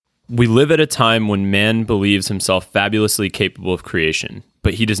We live at a time when man believes himself fabulously capable of creation,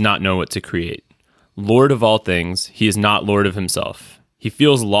 but he does not know what to create. Lord of all things, he is not Lord of himself. He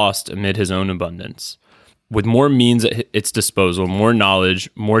feels lost amid his own abundance. With more means at its disposal, more knowledge,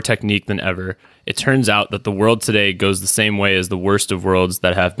 more technique than ever, it turns out that the world today goes the same way as the worst of worlds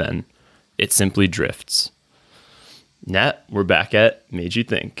that have been. It simply drifts. Nat, we're back at Made You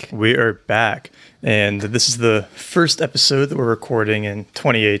Think. We are back, and this is the first episode that we're recording in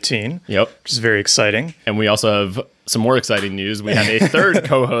 2018. Yep. Which is very exciting. And we also have some more exciting news. We have a third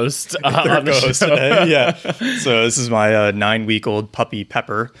co-host on the show. Today. Yeah. So this is my 9-week-old puppy,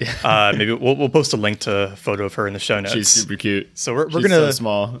 Pepper. Maybe we'll post a link to a photo of her in the show notes. She's super cute. So we're she's gonna so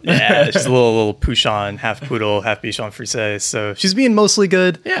small. Yeah, she's a little Pouchon, half poodle, half Bichon Frise. So she's being mostly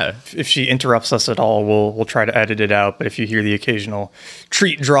good. Yeah. If she interrupts us at all, we'll try to edit it out. But if you hear the occasional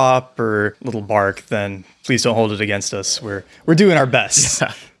treat drop or little bark, then please don't hold it against us. We're doing our best.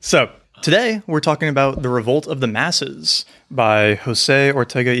 Yeah. So today we're talking about The Revolt of the Masses by Jose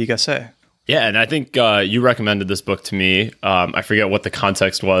Ortega y Gasset. Yeah, and I think you recommended this book to me. I forget what the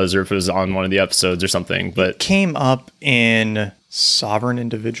context was or if it was on one of the episodes or something, but Came up in Sovereign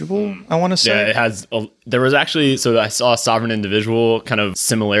Individual, I want to say. yeah, it has. There was actually, so I saw Sovereign Individual kind of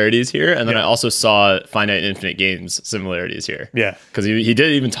similarities here, and then I also saw Finite and Infinite Games similarities here. Yeah. Because he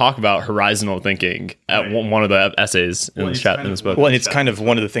did even talk about horizontal thinking at one of the essays in this book. Well, and it's kind of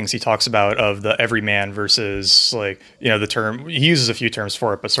one of the things he talks about of the everyman versus, like, you know, the term, he uses a few terms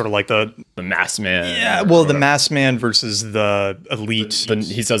for it, but sort of like the mass man. yeah, well, the mass man versus the elite.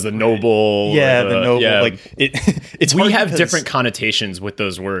 He says the noble. Yeah, the noble. yeah. Like it's We hard have because different connotations with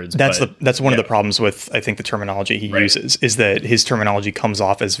those words. That's one of yeah. the problems with, I think, the terminology he uses is that his terminology comes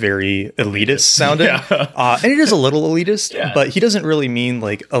off as very elitist sounding. And it is a little elitist, but he doesn't really mean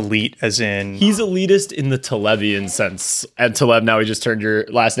like elite as in He's elitist in the Talebian sense. And Taleb, now we just turned your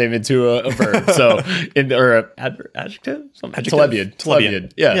last name into a verb. So, or an adjective? Something.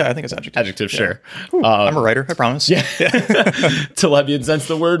 Talebian. Yeah, I think it's adjective. Adjective, sure. I'm a writer, I promise. Yeah. Talebian sense,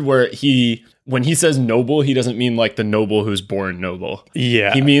 the word where when he says noble, he doesn't mean like the noble who's born noble.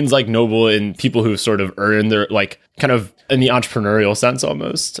 Yeah. He means like noble in people who sort of earn their, like, kind of in the entrepreneurial sense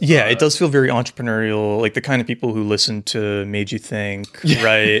almost. Yeah, it does feel very entrepreneurial, like the kind of people who listen to Made You Think,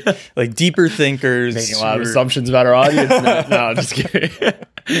 right? Like deeper thinkers. Making a lot of assumptions about our audience. No, I'm just kidding.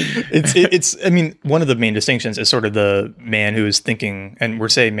 It's I mean, one of the main distinctions is sort of the man who is thinking, and we're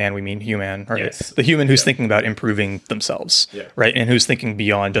saying man, we mean human, right? Yes. The human who's thinking about improving themselves, Yeah. right? And who's thinking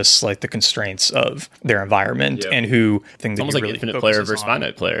beyond just like the constraints of their environment, and who think that Almost he like really infinite player focuses versus on.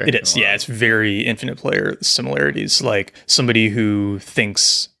 finite player. It is, yeah. It's very infinite player similarities, like somebody who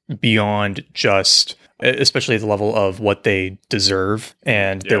thinks beyond just, especially at the level of what they deserve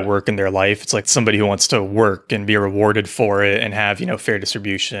and their work in their life. It's like somebody who wants to work and be rewarded for it and have, you know, fair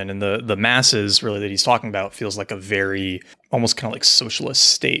distribution. And the masses really that he's talking about feels like a very almost kind of like socialist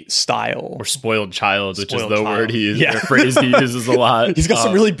state style. Or spoiled child, which is Spoiled the child. word he uses, Yeah. the phrase he uses a lot. He's got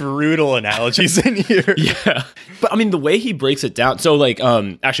some really brutal analogies in here. Yeah. But I mean, the way he breaks it down. So like,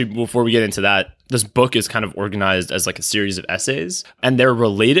 actually, before we get into that, this book is kind of organized as like a series of essays, and they're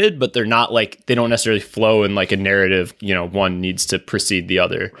related, but they're not like, they don't necessarily flow in like a narrative, you know, one needs to precede the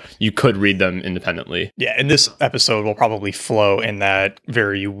other. You could read them independently. Yeah, and this episode will probably flow in that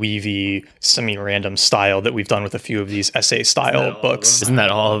very weavy, semi-random style that we've done with a few of these essay-style books. Isn't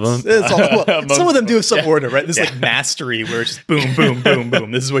that all of them? It's all, well, some of them do have some order, right? This like mastery where it's just boom, boom, boom,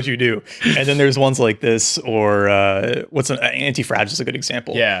 boom. This is what you do. And then there's ones like this, or Anti-Fragile is a good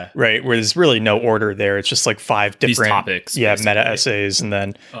example. Yeah. Right, where there's really no order there. It's just like 5 different topics, yeah, basically. meta essays, and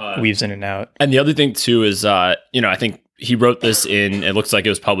then weaves in and out. And the other thing too is, you know, I think he wrote this it looks like it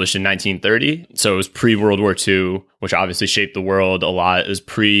was published in 1930. So it was pre-World War II, which obviously shaped the world a lot. It was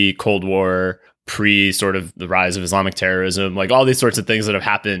pre-Cold War, pre sort of the rise of Islamic terrorism, like all these sorts of things that have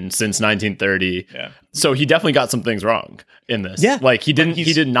happened since 1930. Yeah. So he definitely got some things wrong in this. Yeah. Like he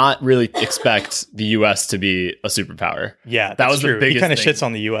did not really expect the US to be a superpower. Yeah, that was true. the biggest He kind of thing. shits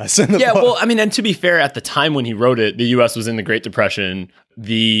on the US in the Yeah, book. well, I mean, and to be fair, at the time when he wrote it, the US was in the Great Depression.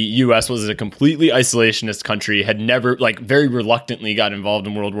 The US was a completely isolationist country, had never, like, very reluctantly got involved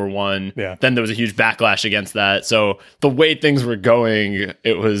in World War I. Yeah. Then there was a huge backlash against that. So the way things were going,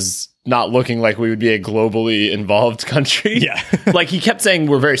 it was not looking like we would be a globally involved country. Yeah. Like he kept saying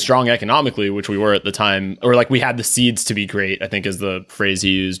we're very strong economically, which we were at the time, or like we had the seeds to be great, I think is the phrase he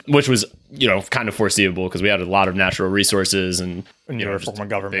used, which was, you know, kind of foreseeable because we had a lot of natural resources and newer form of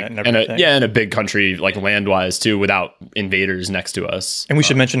government and and everything. and a big country like land-wise too, without invaders next to us. And we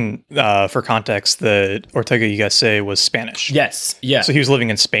should mention, for context, that Ortega y Gasset was Spanish. Yes, yeah. So he was living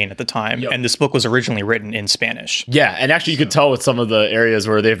in Spain at the time, and this book was originally written in Spanish. Yeah, and actually you could tell with some of the areas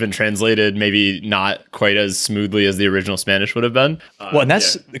where they've been translated, maybe not quite as smoothly as the original Spanish would have been. Well, and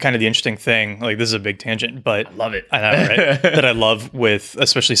that's kind of the interesting thing. Like, this is a big tangent, but I love it. I know, right? That I love with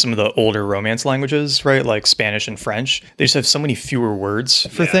especially some of the older Romance languages, right? Like Spanish and French. They just have so many fewer words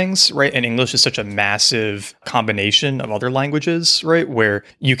for things, right? And English is such a massive combination of other languages, right? Where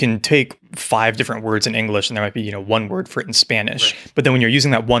you can take 5 different words in English and there might be, one word for it in Spanish. Right. But then when you're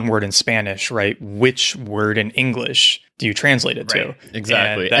using that one word in Spanish, right, which word in English do you translate it to?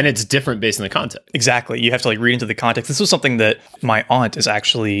 Exactly. And it's different based on the context. Exactly. You have to read into the context. This was something that my aunt is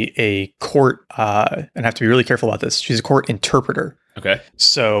actually a court, and I have to be really careful about this. She's a court interpreter. Okay.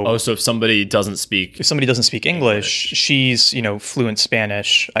 So so if somebody doesn't speak English, she's, fluent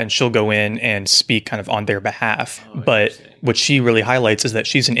Spanish, and she'll go in and speak kind of on their behalf. But what she really highlights is that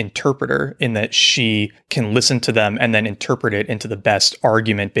she's an interpreter, in that she can listen to them and then interpret it into the best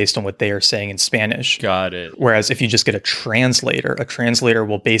argument based on what they are saying in Spanish. Got it. Whereas if you just get a translator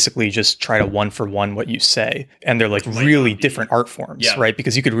will basically just try to one-for-one what you say. And they're like really different art forms, right?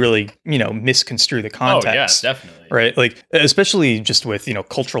 Because you could really, misconstrue the context. Oh, yeah, definitely. Right? Like, especially just with,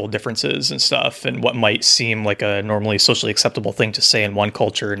 cultural differences and stuff, and what might seem like a normally socially acceptable thing to say in one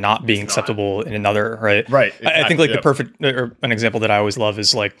culture not being acceptable in another, right? Right. I think like the perfect, or an example that I always love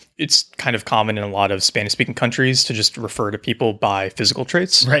is like, it's kind of common in a lot of Spanish-speaking countries to just refer to people by physical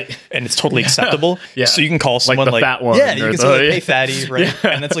traits. Right. And it's totally acceptable. Yeah. So you can call someone like the fat one. Yeah, you can say like, hey fatty, right?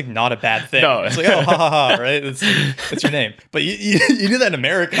 Yeah. And that's like not a bad thing. No. It's like, oh, ha ha ha, right? That's your name. But you do that in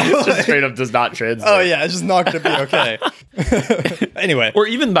America. It just straight up does not translate. Oh yeah, it's just not going to be okay. Anyway. Or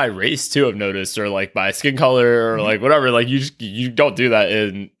even by race too, I've noticed, or like by skin color, or like whatever. Like you don't do that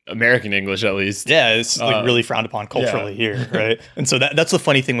in American English, at least. Yeah, it's like really frowned upon culturally here, right? And so that's the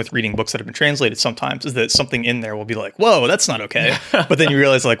funny thing with reading books that have been translated sometimes, is that something in there will be like, whoa, that's not okay. But then you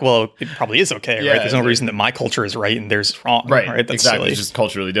realize like, well, it probably is okay, right? There's no reason that my culture is right and theirs is wrong. Right. That's exactly. silly. It's just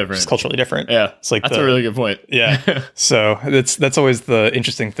culturally different. It's culturally different. Yeah. It's like that's a really good point. Yeah. So that's always the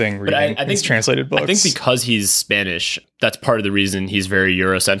interesting thing reading I think these translated books. I think because he's Spanish, that's part of the reason he's very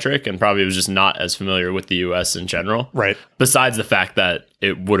Eurocentric, and probably was just not as familiar with the US in general. Right. Besides the fact that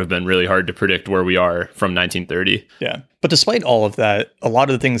it would have been really hard to predict where we are from 1930. Yeah. But despite all of that, a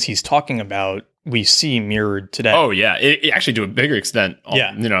lot of the things he's talking about, we see mirrored today. Oh, yeah. It actually, to a bigger extent,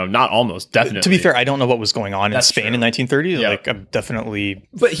 not almost, definitely. To be fair, I don't know what was going on in Spain true. in 1930. Yeah. Like, I'm definitely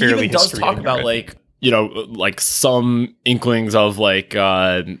But he fairly even does talk about, like, like some inklings of, like,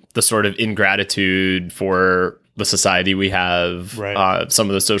 the sort of ingratitude for the society we have, right. Some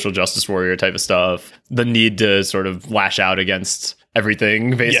of the social justice warrior type of stuff, the need to sort of lash out against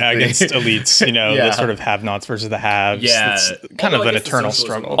everything, basically. Yeah, against elites, the sort of have-nots versus the haves. Yeah. It's kind of an eternal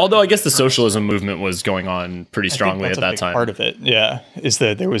struggle. Although I guess the socialism movement was going on pretty strongly at that time. Part of it, is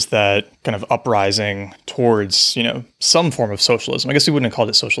that there was that kind of uprising towards, some form of socialism. I guess we wouldn't have called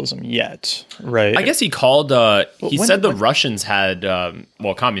it socialism yet, right? I guess he called, he said the Russians had,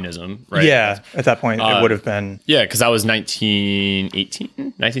 communism, right? Yeah, at that point it would have been. Yeah, because that was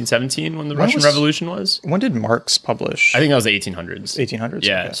 1917 when the Russian Revolution was. When did Marx publish? I think that was the 1800s. 1800s.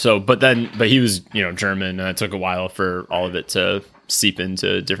 Yeah. Okay. So, but he was, German, and it took a while for all of it to seep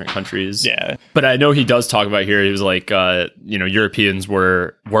into different countries. Yeah. But I know he does talk about here, he was like, Europeans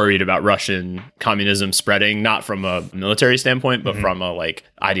were worried about Russian communism spreading, not from a military standpoint, but from a like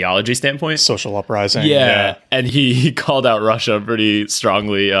ideology standpoint. Social uprising. Yeah. And he called out Russia pretty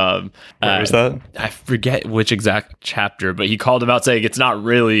strongly. Where was that? I forget which exact chapter, but he called them out saying it's not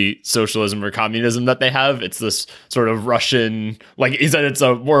really socialism or communism that they have. It's this sort of Russian, like he said, it's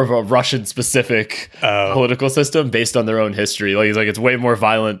more of a Russian specific political system based on their own history. Like he's like, it's way more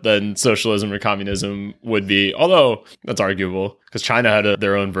violent than socialism or communism would be. Although that's arguable because China had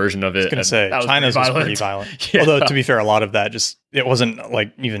their own version of it. I was going to say, China's was pretty violent. Yeah. Although to be fair, a lot of that it wasn't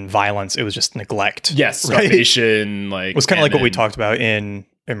like even violence. It was just neglect. Yes. Starvation, like. It was kind of like what we talked about in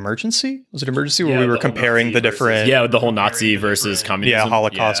Emergency. Was it Emergency where we were comparing the different. The whole Nazi versus communism. Yeah.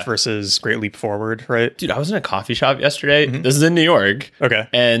 Holocaust versus Great Leap Forward. Right. Dude, I was in a coffee shop yesterday. Mm-hmm. This is in New York. Okay.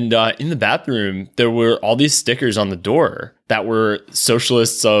 And in the bathroom, there were all these stickers on the door that were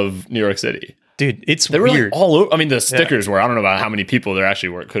socialists of New York City. dude, it's They were weird. like all over. I mean, the stickers were, I don't know about how many people there actually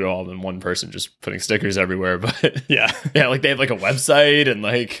were. It could have all been one person just putting stickers everywhere. But yeah. yeah, like they have like a website and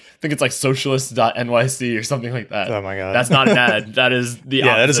like, I think it's like socialist.nyc or something like that. Oh my God. That's not an ad. That is the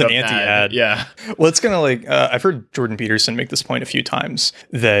Yeah, that is an opposite of anti-ad. Yeah. Well, it's kind of like I've heard Jordan Peterson make this point a few times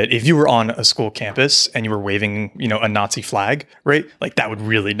that if you were on a school campus and you were waving, a Nazi flag, right? Like that would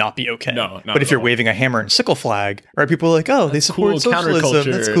really not be okay. No, not but if at you're all. waving a hammer and sickle flag, right? People are like, oh, they support cool socialism.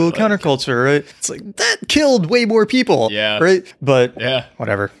 counterculture, That's cool like- counterculture, right? It's like that killed way more people. Yeah. Right. But Yeah.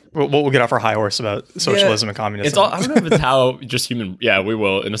 whatever. We'll get off our high horse about socialism and communism. It's all, I don't know if it's how just human. Yeah, we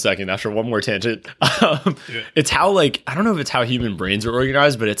will in a second after one more tangent. It's how like I don't know if it's how human brains are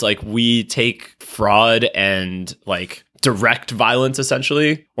organized, but it's like we take fraud and like direct violence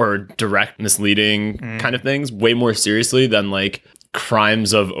essentially or direct misleading kind of things way more seriously than like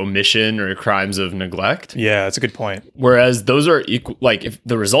crimes of omission or crimes of neglect. Yeah, that's a good point. Whereas those are equal, like if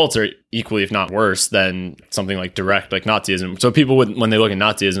the results are equally, if not worse, than something like direct, like Nazism. So people would, when they look at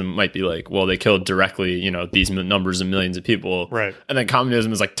Nazism, might be like, well, they killed directly, these numbers of millions of people. Right. And then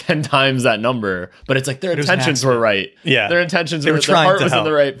communism is like 10 times that number, but it's like their was intentions an were right. Yeah. Their intentions They were, were their trying heart to was in help.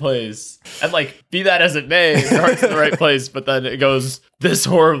 the right place. And like, be that as it may, their heart's in the right place, but then it goes this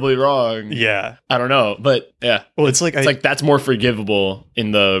horribly wrong. Yeah. I don't know, but yeah. Well, it's like Like that's more forgivable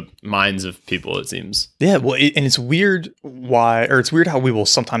in the minds of people, it seems. Yeah, well, and it's weird it's weird how we will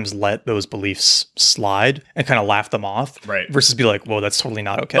sometimes let those beliefs slide and kind of laugh them off, Right. Versus be like, whoa, that's totally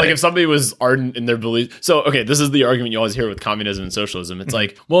not okay. Like if somebody was ardent in their belief. So, okay, this is the argument you always hear with communism and socialism. It's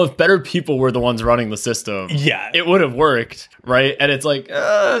like, well, if better people were the ones running the system, Yeah. it would have worked, right? And it's like,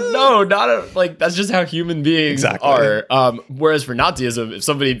 no, like that's just how human beings Exactly. are. Whereas for Nazism, if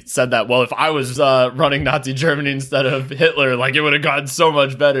somebody said that, well, if I was running Nazi Germany instead of Hitler, like it would have gone so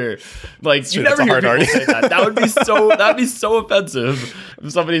much better. Like you true, that's never a hear hard people say that. That'd be so offensive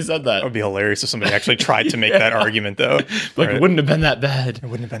if somebody said that. That would be hilarious if somebody actually tried to make that argument, though. Like Right? it wouldn't have been that bad. It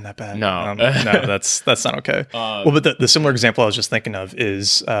wouldn't have been that bad. No. no, that's not okay. Well, but the similar example I was just thinking of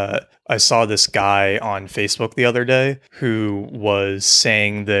is I saw this guy on Facebook the other day who was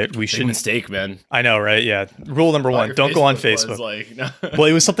saying that we Big shouldn't. mistake, man. I know, right? Yeah. Rule number one: Your don't go on was Facebook. like, no. Well,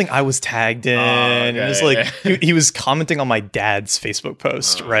 it was something I was tagged in. okay. It was like he was commenting on my dad's Facebook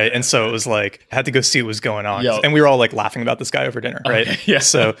post, right? And so it was like I had to go see what was going on, Yep. and we were all like laughing about this guy over dinner, right? yeah.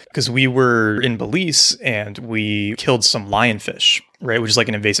 So because we were in Belize and we killed some lionfish, right, which is like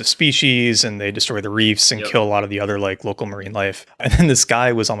an invasive species, and they destroy the reefs and Yep. kill a lot of the other like local marine life. And then this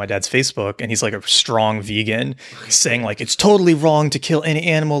guy was on my dad's Facebook, and he's like a strong vegan, saying like it's totally wrong to kill any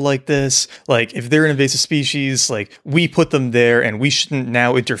animal like this. Like if they're an invasive species, like we put them there, and we shouldn't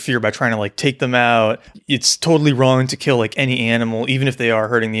now interfere by trying to like take them out. It's totally wrong to kill like any animal, even if they are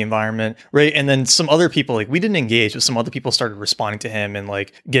hurting the environment, right? And then some other people, like we didn't engage, but some other people started responding to him and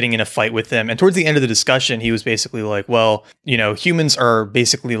like getting in a fight with him. And towards the end of the discussion, he was basically like, well, humans are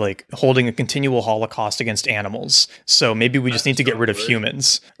basically like holding a continual holocaust against animals. So maybe we just need to get rid of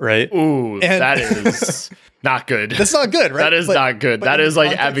humans, right? Ooh, And- that is not good. That's not good, right? That is But- not good. but That in is the like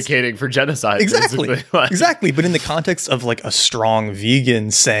context- advocating for genocide. Exactly. basically. Like, Exactly. But in the context of like a strong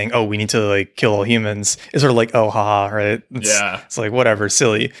vegan saying, oh, we need to like kill all humans, is sort of like, oh, haha, right? Yeah. It's like, whatever,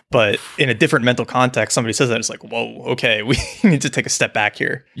 silly. But in a different mental context, somebody says that, it's like, whoa, okay, we need to take a step back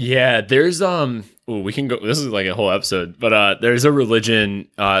here. Yeah, there's we can go. This is like a whole episode, but there's a religion,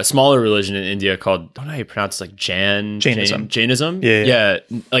 smaller religion in India called, I don't know how you pronounce it, like Jainism. Jainism. Yeah.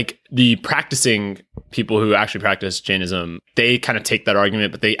 Like the practicing people who actually practice Jainism, they kind of take that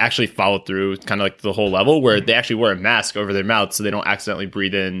argument, but they actually follow through kind of like the whole level where they actually wear a mask over their mouth so they don't accidentally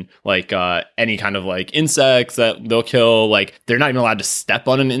breathe in like any kind of like insects that they'll kill. Like they're not even allowed to step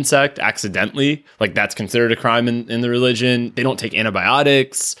on an insect accidentally. Like that's considered a crime in the religion. They don't take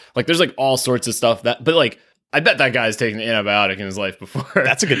antibiotics. Like there's like all sorts of stuff but like I bet that guy's taken an antibiotic in his life before.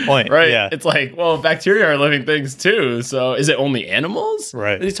 That's a good point. Right? Yeah. It's like, well, bacteria are living things too. So is it only animals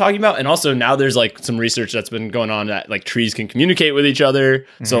Right. that he's talking about? And also now there's like some research that's been going on that like trees can communicate with each other.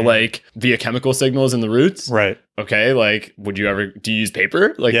 So like via chemical signals in the roots. Right. Okay. Like, do you use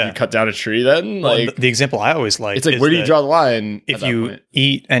paper? Like Yeah. you cut down a tree then? Well, Like the example I always like it's like, is where do you that draw the line? if at that you point?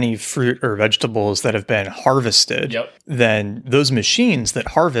 eat any fruit or vegetables that have been harvested, Yep. then those machines that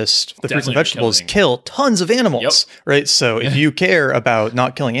harvest the fruits and Definitely vegetables killing. kill tons of animals, right? So if you care about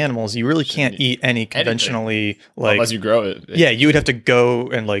not killing animals, you really can't eat any conventionally like Unless you grow it. yeah, you would have to go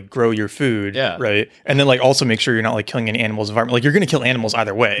and like grow your food, Yeah. right? And then like also make sure you're not like killing any animals environment. Like you're going to kill animals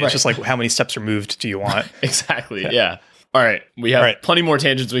either way. It's Right. just like how many steps removed do you want? Exactly. Yeah. All right. We have All right. plenty more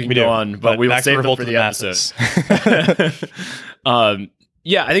tangents we can We go do. on, but we will back to save them Revolt for of the episode. Masses.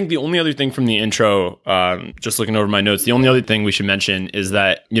 Yeah, I think the only other thing from the intro, just looking over my notes, the only other thing we should mention is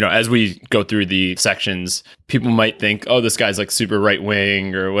that, as we go through the sections, people might think, oh, this guy's like super right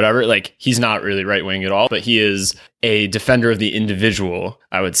wing or whatever. Like, he's not really right wing at all, but he is a defender of the individual,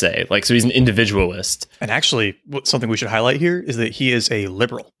 I would say. Like, so he's an individualist. And actually, something we should highlight here is that he is a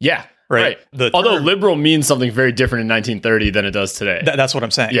liberal. Yeah. Right. Although liberal means something very different in 1930 than it does today. That's what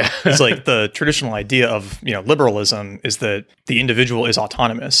I'm saying. Yeah. It's like the traditional idea of, liberalism is that the individual is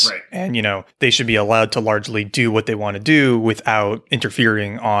autonomous. Right. And, they should be allowed to largely do what they want to do without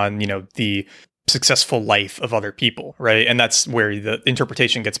interfering on, the successful life of other people, right? And that's where the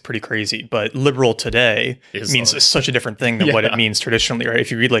interpretation gets pretty crazy. But liberal today means such a different thing than what it means traditionally, right?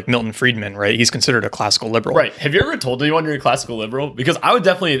 If you read like Milton Friedman, right, he's considered a classical liberal. Right. Have you ever told anyone you're a classical liberal? Because I would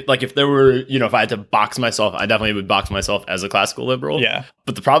definitely, like, if there were, if I had to box myself, I definitely would box myself as a classical liberal. Yeah.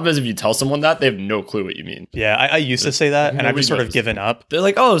 But the problem is, if you tell someone that, they have no clue what you mean. Yeah, I used to say that, and I've just sort of given up. They're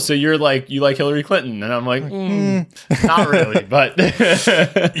like, oh, so you like Hillary Clinton. And I'm like, not really, but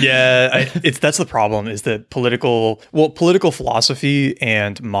yeah, that's the problem, is that political philosophy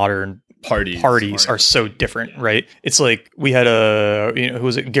and modern parties are so different, right? It's like we had who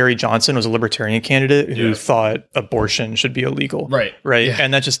was it? Gary Johnson was a libertarian candidate who thought abortion should be illegal. Right. Yeah.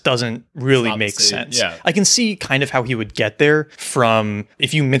 And that just doesn't really make sense. Yeah. I can see kind of how he would get there from,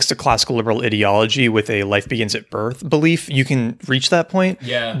 if you mixed a classical liberal ideology with a life begins at birth belief, you can reach that point.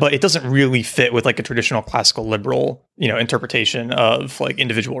 Yeah. But it doesn't really fit with like a traditional classical liberal, interpretation of like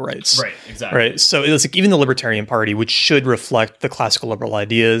individual rights. Right. Exactly. Right. So it's like even the Libertarian Party, which should reflect the classical liberal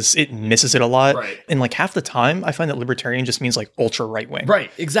ideas, it misses it a lot. Right. And like half the time, I find that libertarian just means like ultra right wing. Right.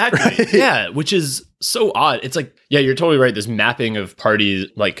 Exactly. Right? Yeah. Which is so odd. It's like, yeah, you're totally right. This mapping of parties,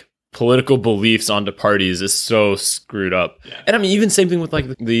 like political beliefs onto parties, is so screwed up. Yeah. And I mean, even same thing with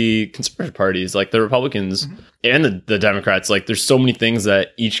like the conservative parties, like the Republicans and the Democrats. Like, there's so many things that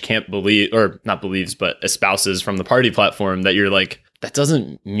each camp not believes, but espouses from the party platform that you're like, that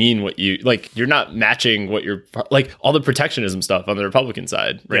doesn't mean what you're not matching what you're, like, all the protectionism stuff on the Republican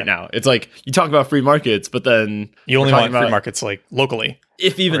side right now. It's like, you talk about free markets, but then you only want free markets like locally.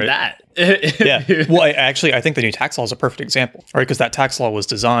 If even that. Yeah. Well, I think the new tax law is a perfect example, right? Because that tax law was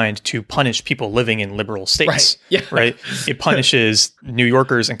designed to punish people living in liberal states, right? Yeah. Right. It punishes New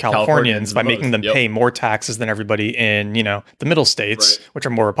Yorkers and Californians by making them pay more taxes than everybody in, the middle states, which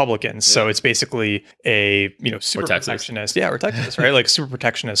are more Republicans. Yeah. So it's basically a, super protectionist. Yeah, or Texas, right? Like super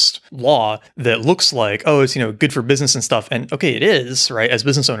protectionist law that looks like, oh, it's, good for business and stuff. And okay, it is, right? As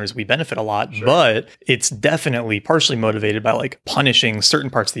business owners, we benefit a lot, but it's definitely partially motivated by like punishing certain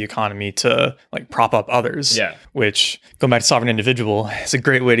parts of the economy to like prop up others. Yeah. Which, going back to sovereign individual, is a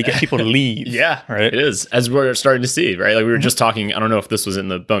great way to get people to leave. Yeah. Right. It is. As we're starting to see, right? Like we were just talking, I don't know if this was in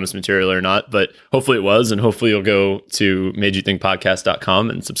the bonus material or not, but hopefully it was. And hopefully you'll go to madeyouThinkPodcast.com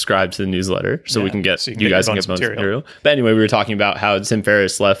and subscribe to the newsletter so we can get, you guys can get bonus material. But anyway, we were talking about how Tim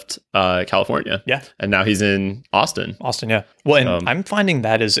Ferriss left California. Yeah. And now he's in Austin. Yeah. Well, and I'm finding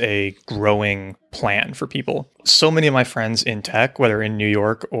that is a growing plan for people. So many of my friends in tech, whether in New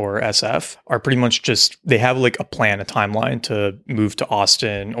York or SF, are pretty much just, they have like a plan, a timeline to move to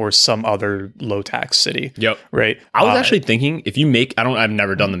Austin or some other low tax city. Yep. Right. I was actually thinking, if you make, I've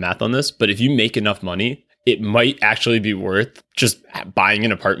never done the math on this, but if you make enough money, it might actually be worth just buying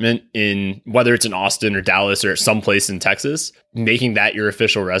an apartment in, whether it's in Austin or Dallas or someplace in Texas, making that your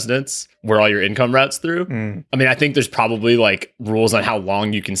official residence where all your income routes through. I mean, I think there's probably like rules on how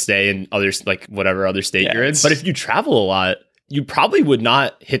long you can stay in others, like whatever other state you're in. But if you travel a lot, you probably would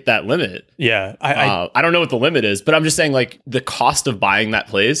not hit that limit. Yeah. I don't know what the limit is, but I'm just saying, like, the cost of buying that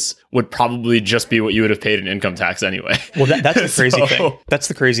place would probably just be what you would have paid in income tax anyway. Well, that's the crazy thing. That's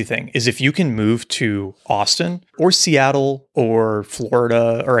the crazy thing, is if you can move to Austin or Seattle or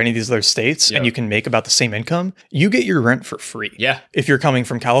Florida or any of these other states and you can make about the same income, you get your rent for free. Yeah. If you're coming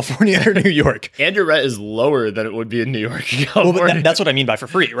from California or New York. And your rent is lower than it would be in New York and California. Well, but that's what I mean by for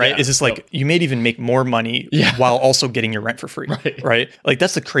free, right? Is this like, you may even make more money while also getting your rent for free. Right. Like,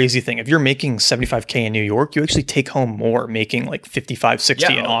 that's the crazy thing. If you're making $75K in New York, you actually take home more making like 55,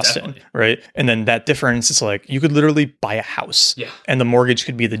 60 in Austin. Definitely. Right. And then that difference is like, you could literally buy a house. Yeah. And the mortgage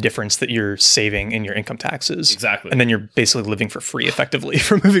could be the difference that you're saving in your income taxes. Exactly. And then you're basically living for free effectively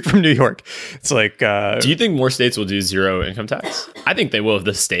from moving from New York. It's like, do you think more states will do zero income tax? I think they will if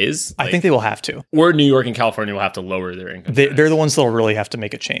this stays. I think they will have to. Or New York and California will have to lower their income tax. They're the ones that'll really have to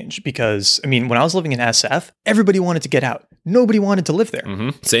make a change, because I mean, when I was living in SF, everybody wanted to get out. Nobody wanted to live there.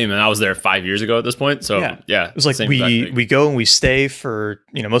 Same. And I was there 5 years ago at this point. So yeah, it was like we go and we stay for,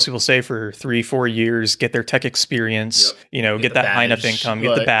 most people stay for 3-4 years, get their tech experience, get that high enough income,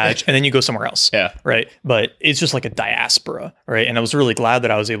 get the badge, and then you go somewhere else. Yeah. Right. But it's just like a diaspora. Right. And I was really glad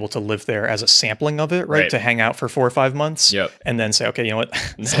that I was able to live there as a sampling of it. Right. To hang out for 4 or 5 months. And then say, okay, you know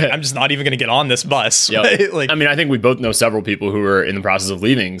what? I'm just not even going to get on this bus. Right? Like, I mean, I think we both know several people who are in the process of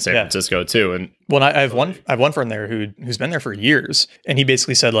leaving San Francisco too. And well, I have one friend there who's been there for years, and he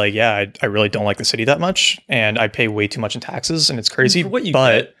basically said like, yeah, I really don't like the city that much, and I pay way too much in taxes, and it's crazy.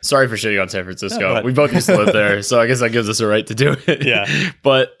 But sorry for shitting on San Francisco. We both used to live there, so I guess that gives us a right to do it. Yeah.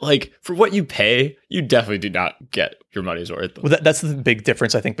 But like for what you pay, you definitely do not get your money's worth. Well, that's the big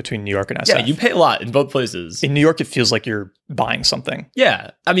difference, I think, between New York and SF. Yeah, you pay a lot in both places. In New York, it feels like you're buying something.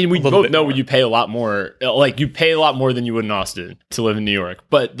 Yeah. I mean, we both know you pay a lot more. Like, you pay a lot more than you would in Austin to live in New York.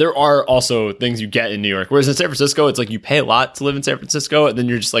 But there are also things you get in New York. Whereas in San Francisco, it's like you pay a lot to live in San Francisco, and then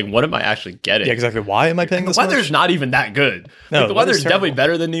you're just like, what am I actually getting? Yeah, exactly. Why am I paying this much? The weather's not even that good. No, like, the weather's definitely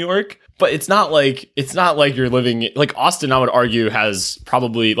better than New York. But it's not like you're living like Austin. I would argue has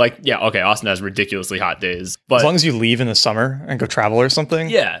probably Austin has ridiculously hot days. But as long as you leave in the summer and go travel or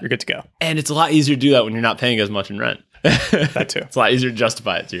something, you're good to go. And it's a lot easier to do that when you're not paying as much in rent. That too. It's a lot easier to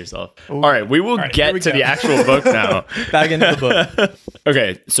justify it to yourself. Ooh. All right, we will get to the actual book now. Back into the book.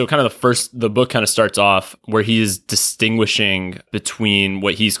 Okay, so kind of the book kind of starts off where he's distinguishing between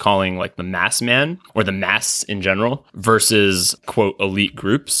what he's calling like the mass man or the mass in general versus quote elite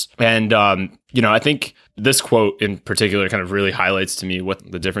groups. And I think this quote in particular kind of really highlights to me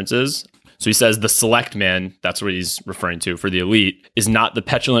what the difference is. So he says the select man, that's what he's referring to for the elite, is not the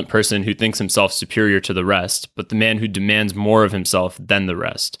petulant person who thinks himself superior to the rest, but the man who demands more of himself than the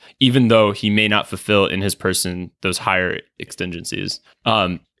rest, even though he may not fulfill in his person those higher exigencies.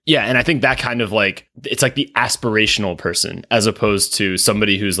 Yeah, and I think that kind of like, it's like the aspirational person as opposed to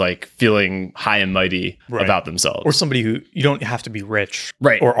somebody who's like feeling high and mighty about themselves. Or somebody who, you don't have to be rich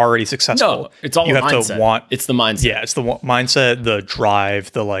or already successful. No, it's all you have mindset. To want. It's the mindset. Yeah, it's the mindset, the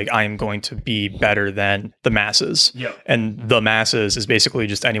drive, the like, I am going to be better than the masses. Yep. And the masses is basically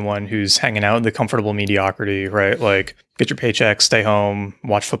just anyone who's hanging out in the comfortable mediocrity, right? Like, get your paycheck, stay home,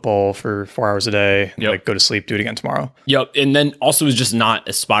 watch football for 4 hours a day, like go to sleep, do it again tomorrow. Yep. And then also is just not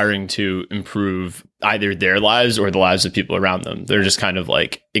aspiring to improve either their lives or the lives of people around them. They're just kind of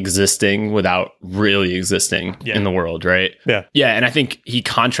like existing without really existing in the world, right? Yeah. Yeah. And I think he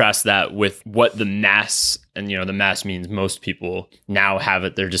contrasts that with what the mass, and the mass means most people now have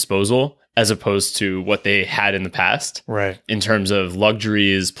at their disposal, as opposed to what they had in the past. Right. In terms of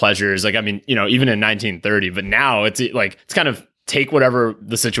luxuries, pleasures. Like, I mean, even in 1930, but now it's like, it's kind of take whatever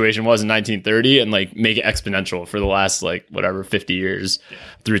the situation was in 1930 and like make it exponential for the last 50 years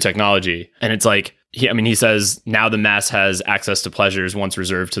through technology. And it's like, he says now the mass has access to pleasures once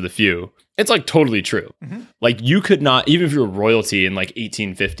reserved to the few. It's like totally true. Mm-hmm. Like you could not, even if you were royalty in like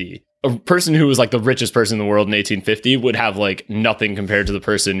 1850, a person who was like the richest person in the world in 1850 would have like nothing compared to the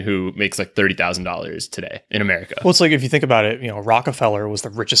person who makes like $30,000 today in America. Well, it's like if you think about it, Rockefeller was the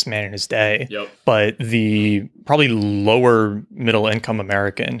richest man in his day, but the probably lower middle income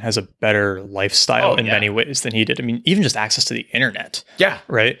American has a better lifestyle in many ways than he did. I mean, even just access to the internet. Yeah,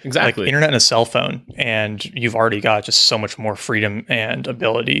 right. Exactly. Like internet and a cell phone, and you've already got just so much more freedom and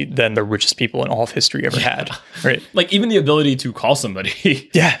ability than the richest people in all of history ever had. Right. Like even the ability to call somebody.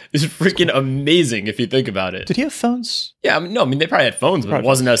 Is freaking amazing if you think about it. Did he have phones? Yeah, they probably had phones, but it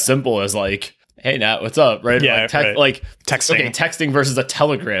wasn't as simple as like, hey Nat, what's up? Right? Yeah, like texting. Okay, texting versus a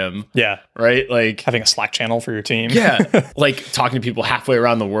telegram. Yeah. Right? Like having a Slack channel for your team. Yeah. Like talking to people halfway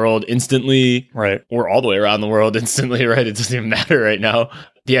around the world instantly. Right. Or all the way around the world instantly, right? It doesn't even matter right now.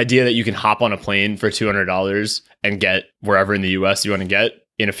 The idea that you can hop on a plane for $200 and get wherever in the US you want to get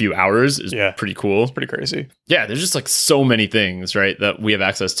in a few hours is pretty cool. It's pretty crazy. Yeah, there's just like so many things, right, that we have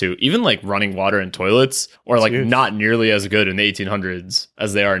access to. Even like running water in toilets are like not nearly as good in the 1800s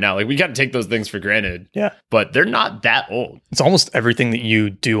as they are now. Like we got to take those things for granted. Yeah. But they're not that old. It's almost everything that you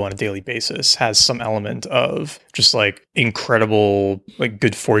do on a daily basis has some element of just like incredible, like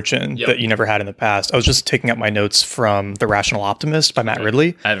good fortune that you never had in the past. I was just taking up my notes from The Rational Optimist by Matt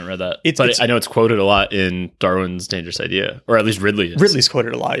Ridley. I haven't read that. But I know it's quoted a lot in Darwin's Dangerous Idea, or at least Ridley is. Ridley's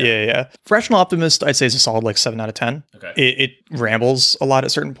quoted a lot. Yeah. Rational Optimist, I'd say is a solid like 7 out of 10. Okay. It rambles a lot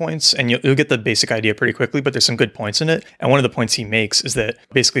at certain points, and you'll get the basic idea pretty quickly, but there's some good points in it. And one of the points he makes is that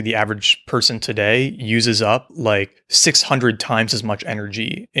basically the average person today uses up like 600 times as much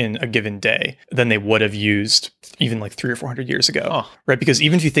energy in a given day than they would have used even like 300 or 400 years ago. Right? Because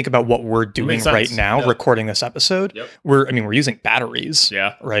even if you think about what we're doing right now, recording this episode, we're using batteries.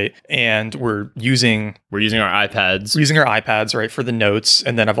 Yeah. Right. And we're using our iPads. We're using our iPads, right, for the notes. this.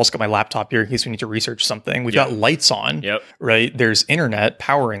 And then I've also got my laptop here in case we need to research something. We've got lights on, right? There's internet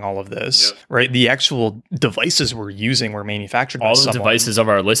powering all of this, right? The actual devices we're using were manufactured by someone. All the devices of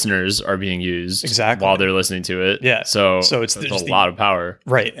our listeners are being used while they're listening to it. Yeah. So it's a lot of power.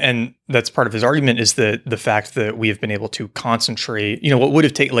 Right. And that's part of his argument is that the fact that we have been able to concentrate, what would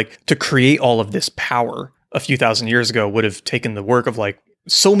have taken, like, to create all of this power a few thousand years ago would have taken the work of like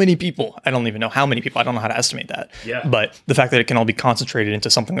so many people. I don't even know how many people. I don't know how to estimate that. Yeah. But the fact that it can all be concentrated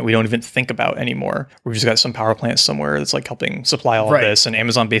into something that we don't even think about anymore. We've just got some power plant somewhere that's like helping supply all of this, and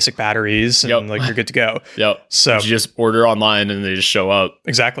Amazon basic batteries, and like you're good to go. So you just order online and they just show up.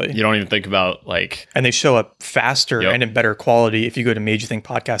 Exactly. You don't even think about like... And they show up faster and in better quality if you go to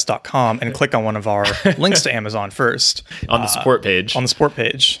madeyouThinkpodcast.com and click on one of our links to Amazon first. On the support page. On the support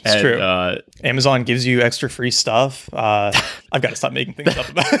page. It's true. Amazon gives you extra free stuff. I've got to stop making things up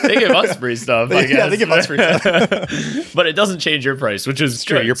about it. They give us free stuff, I guess. Yeah, they give us free stuff. But it doesn't change your price, which is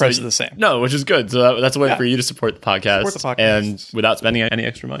true. Your price is the same. No, which is good. So that's a way for you to support the podcast. And without spending any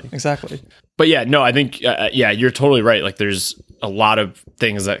extra money. Exactly. But yeah, no, I think, you're totally right. Like there's a lot of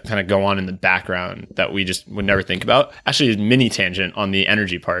things that kind of go on in the background that we just would never think about. Actually, a mini tangent on the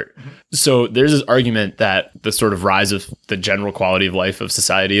energy part. Mm-hmm. So there's this argument that the sort of rise of the general quality of life of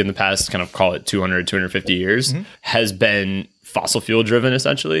society in the past, kind of call it 200, 250 years, has been fossil fuel driven,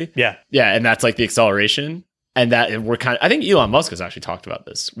 essentially. Yeah. Yeah. And that's like the acceleration. And that we're I think Elon Musk has actually talked about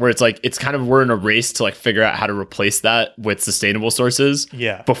this, where it's like, we're in a race to like figure out how to replace that with sustainable sources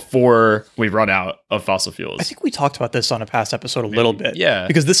before we run out of fossil fuels. I think we talked about this on a past episode a little bit. Yeah.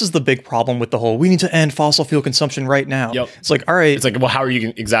 Because this is the big problem with the whole, we need to end fossil fuel consumption right now. Yep. It's like, all right. It's like, well, how are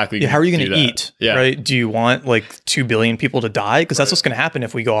you exactly how are you going to eat? Yeah. Right? Do you want like 2 billion people to die? Because that's what's going to happen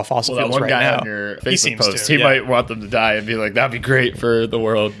if we go off fossil fuels right now. That one guy on your Facebook post, he might want them to die and be like, that'd be great for the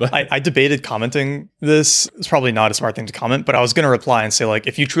world. But I debated commenting this. It's probably not a smart thing to comment, but I was going to reply and say, like,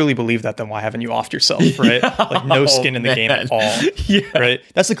 if you truly believe that, then why haven't you offed yourself, right? Like, no skin in the game at all, right?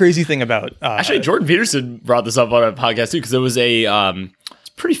 That's the crazy thing about... Actually, Jordan Peterson brought this up on a podcast, too, because it was a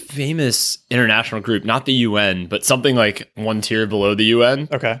pretty famous international group, not the UN, but something like one tier below the UN.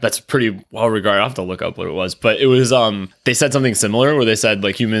 Okay. That's pretty well regarded. I'll have to look up what it was, but it was, they said something similar where they said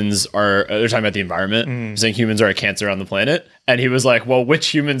like humans are, they're talking about the environment, saying humans are a cancer on the planet. And he was like, well, which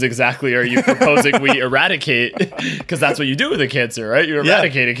humans exactly are you proposing we eradicate? Because that's what you do with a cancer, right? You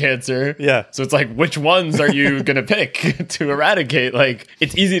eradicate a cancer. Yeah. So it's like, which ones are you going to pick to eradicate? Like,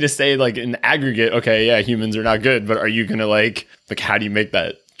 it's easy to say like in aggregate, okay, yeah, humans are not good, but are you going to like, how do you make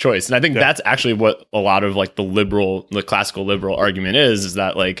that choice? And I think that's actually what a lot of like the classical liberal argument is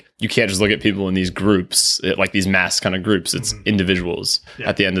that like, you can't just look at people in these groups, like these mass kind of groups. It's individuals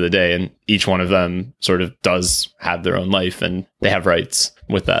at the end of the day. And each one of them sort of does have their own life and they have rights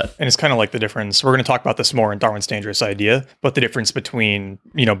with that. And it's kind of like the difference. We're going to talk about this more in Darwin's Dangerous Idea, but the difference between,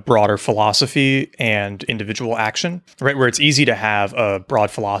 broader philosophy and individual action, right? Where it's easy to have a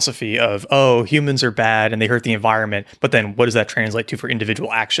broad philosophy of, oh, humans are bad and they hurt the environment. But then what does that translate to for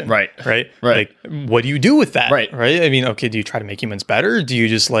individual action? Right. Like, what do you do with that? Right. I mean, okay, do you try to make humans better? Do you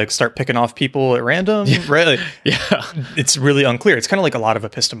just like start picking off people at random? Right. It's really unclear. It's kind of like a lot of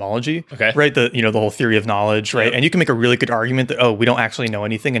epistemology. Okay. Right. The whole theory of knowledge. Right. And you can make a really good argument that, oh, we don't actually know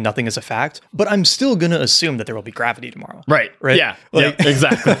anything and nothing is a fact, but I'm still going to assume that there will be gravity tomorrow. Right. Yeah.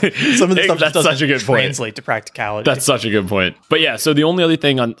 Exactly. Some of the stuff that's just such a good translate to practicality. That's such a good point. But yeah, so the only other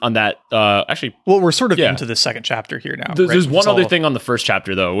thing on that, actually... Well, we're sort of into the second chapter here now. There's one other thing on the first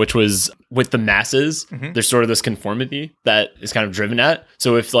chapter, though, which was with the masses, there's sort of this conformity that is kind of driven at.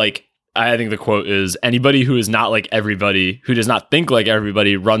 So if like, I think the quote is, anybody who is not like everybody, who does not think like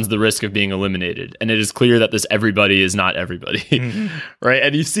everybody, runs the risk of being eliminated. And it is clear that this everybody is not everybody, right?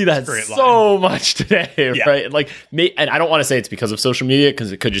 And you see that so much today, right? Like, and I don't want to say it's because of social media,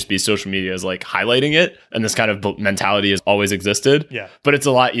 because it could just be social media is like highlighting it. And this kind of mentality has always existed. Yeah. But it's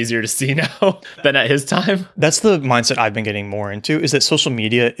a lot easier to see now than at his time. That's the mindset I've been getting more into, is that social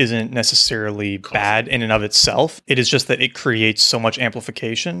media isn't necessarily bad in and of itself. It is just that it creates so much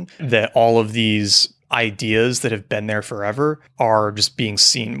amplification that all of these ideas that have been there forever are just being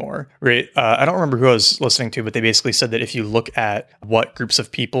seen more, right? I don't remember who I was listening to, but they basically said that if you look at what groups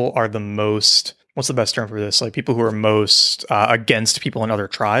of people are the most... What's the best term for this? Like people who are most against people in other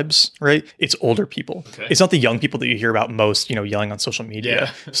tribes, right? It's older people. Okay. It's not the young people that you hear about most, yelling on social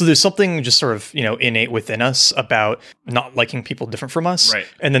media. Yeah. So there's something just sort of, innate within us about not liking people different from us. Right.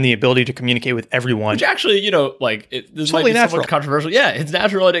 And then the ability to communicate with everyone. Which actually, this might be somewhat controversial. Yeah, it's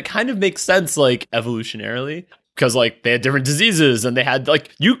natural and it kind of makes sense, like evolutionarily. because like they had different diseases and they had like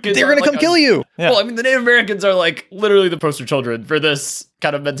they were gonna come kill you. Well, I mean, the Native Americans are like literally the poster children for this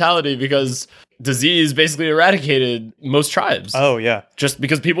kind of mentality because disease basically eradicated most tribes. Oh yeah, just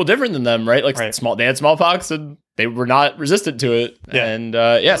because people different than them, right? Like they had smallpox and they were not resistant to it. Yeah.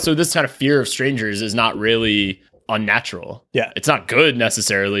 And so this kind of fear of strangers is not really unnatural. Yeah. It's not good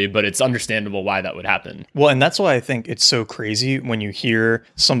necessarily, but it's understandable why that would happen. Well, and that's why I think it's so crazy when you hear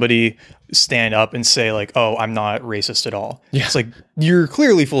somebody stand up and say like, oh, I'm not racist at all. Yeah. It's like, you're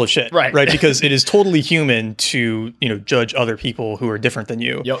clearly full of shit. Right. Because it is totally human to, judge other people who are different than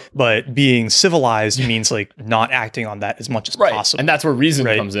you. Yep. But being civilized means like not acting on that as much as possible. And that's where reason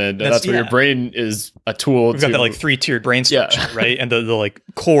comes in. That's where your brain is a tool. We've got that like 3-tiered brain structure, right? And the like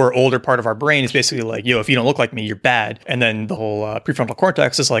core older part of our brain is basically like, if you don't look like me, you're bad. And then the whole prefrontal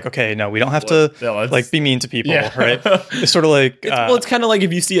cortex is like, okay, no, we don't have to like be mean to people, right? It's sort of like it's kind of like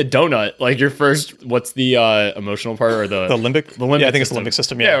if you see a donut, like your first, what's the emotional part or the limbic? Yeah, I think it's the limbic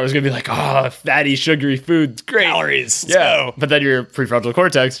system. Yeah, it was gonna be like, oh, fatty, sugary foods, great calories. Yeah, but then your prefrontal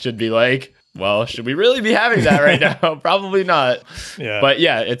cortex should be like, well, should we really be having that right now? Probably not. Yeah. But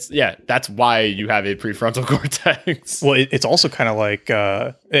that's why you have a prefrontal cortex. Well, it's also kind of like,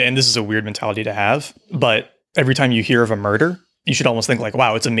 and this is a weird mentality to have, but every time you hear of a murder, you should almost think like,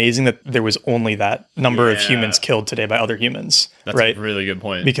 wow, it's amazing that there was only that number of humans killed today by other humans. That's a really good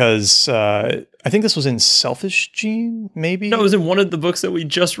point. Because I think this was in Selfish Gene, maybe? No, it was in one of the books that we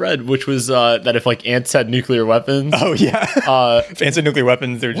just read, which was that if like ants had nuclear weapons. Oh, yeah. If ants had nuclear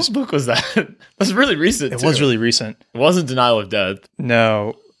weapons, they're just... What book was that? That was really recent, It was really recent. It wasn't Denial of Death.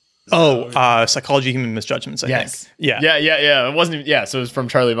 No. Psychology of Human Misjudgments, I think. Yeah. It wasn't even, so it was from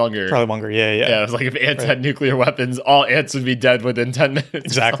Charlie Munger. Yeah. Yeah, it was like if ants had nuclear weapons, all ants would be dead within 10 minutes.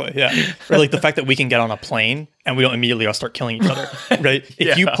 Exactly, yeah. Or like the fact that we can get on a plane and we don't immediately all start killing each other, right?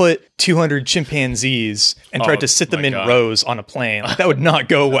 If you put 200 chimpanzees and tried to sit them in rows on a plane, like, that would not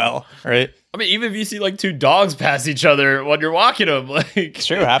go well, right? I mean, even if you see like two dogs pass each other when you're walking them, like it's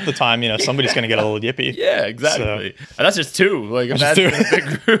true. Half the time, somebody's going to get a little yippy. Yeah, exactly. So, and that's just two. Like imagine a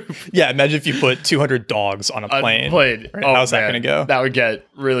big group. Yeah, imagine if you put 200 dogs on a plane. Right? Oh, how's that going to go? That would get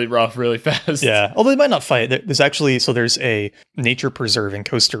really rough, really fast. Yeah. Although they might not fight. There's a nature preserve in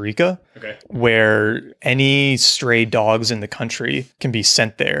Costa Rica where any stray dogs in the country can be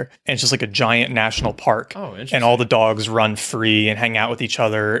sent there, and it's just like a giant national park. Oh, interesting. And all the dogs run free and hang out with each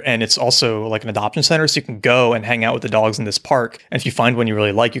other, and it's also like an adoption center, so you can go and hang out with the dogs in this park, and if you find one you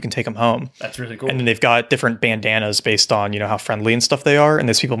really like, you can take them home. That's really cool. And then they've got different bandanas based on how friendly and stuff they are, and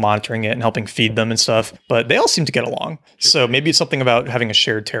there's people monitoring it and helping feed them and stuff, but they all seem to get along. So maybe it's something about having a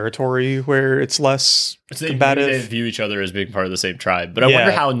shared territory where it's less combative. They view each other as being part of the same tribe, but I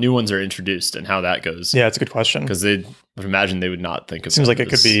wonder how new ones are introduced and how that goes. Yeah, it's a good question, because they would imagine they would not think of it. Seems like it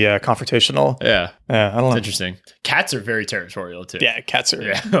could be confrontational. Yeah, I don't know. It's interesting. Cats are very territorial too. Yeah, cats are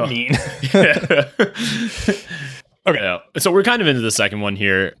mean. Okay. Yeah. So we're kind of into the second one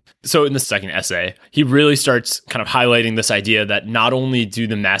here. So in the second essay, he really starts kind of highlighting this idea that not only do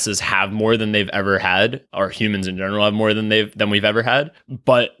the masses have more than they've ever had, or humans in general have more than we've ever had,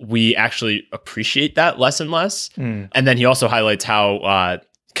 but we actually appreciate that less and less. And then he also highlights how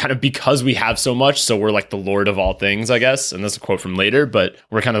kind of because we have so much, so we're like the Lord of all things, I guess. And that's a quote from later, but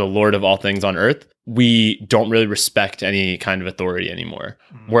we're kind of the Lord of all things on earth. We don't really respect any kind of authority anymore.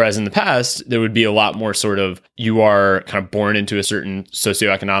 Whereas in the past, there would be a lot more sort of, you are kind of born into a certain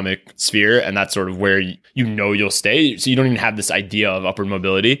socioeconomic sphere, and that's sort of where you'll stay. So you don't even have this idea of upward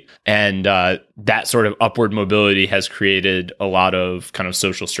mobility. And that sort of upward mobility has created a lot of kind of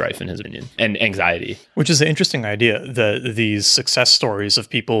social strife, in his opinion, and anxiety. Which is an interesting idea, these success stories of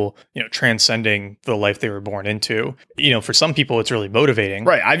people, transcending the life they were born into. For some people, it's really motivating.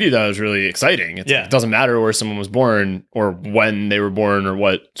 Right. I view that as really exciting. It doesn't matter where someone was born or when they were born or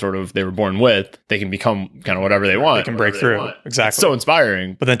what sort of they were born with. They can become kind of whatever they want. They can break through. Exactly. It's so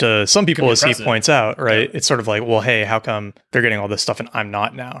inspiring. But then to some people, as he points out, right, it's sort of like, well, hey, how come they're getting all this stuff and I'm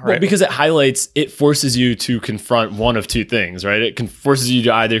not now? Right. Well, because it forces you to confront one of two things, right? It forces you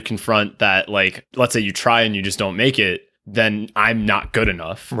to either confront that, like, let's say you try and you just don't make it, then I'm not good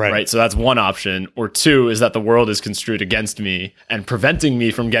enough, right? So that's one option. Or two is that the world is construed against me and preventing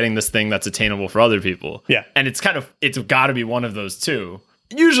me from getting this thing that's attainable for other people. Yeah. And it's got to be one of those two.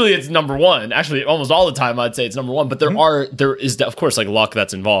 Usually it's number one. Actually, almost all the time I'd say it's number one, but there is of course like luck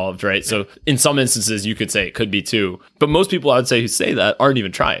that's involved, right? So in some instances you could say it could be two, but most people I would say who say that aren't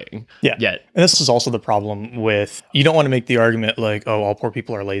even trying yet. And this is also the problem with, you don't want to make the argument like, oh, all poor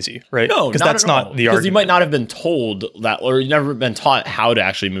people are lazy, right? No, because that's not the argument. Because you might not have been told that, or you've never been taught how to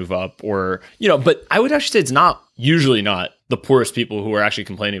actually move up, or, but I would actually say it's usually not the poorest people who are actually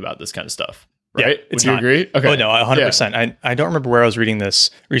complaining about this kind of stuff. right? Yeah, it's Would you not. agree? Okay. Oh, no, 100%. I don't remember where I was reading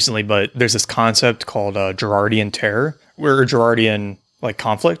this recently, but there's this concept called Girardian terror, or Girardian like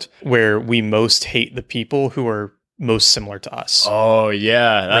conflict, where we most hate the people who are most similar to us. Oh,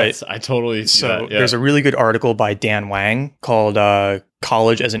 yeah. I totally see So that. Yeah. there's a really good article by Dan Wang called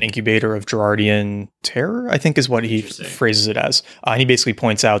College as an Incubator of Girardian Terror, I think is what he phrases it as. And he basically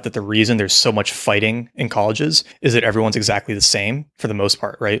points out that the reason there's so much fighting in colleges is that everyone's exactly the same for the most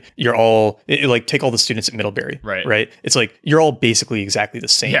part, right? You're all, like, take all the students at Middlebury, right? It's like, you're all basically exactly the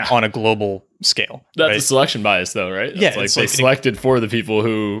same on a global scale. That's a selection bias, though, right? Yeah. It's like they selected for the people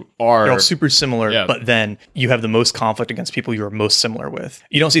who are all super similar, but then you have the most conflict against people you are most similar with.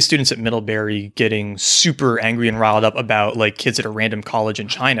 You don't see students at Middlebury getting super angry and riled up about like kids at a random college in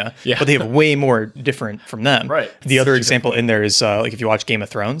China, but they have way more different from them. Right. The other example in there is like if you watch Game of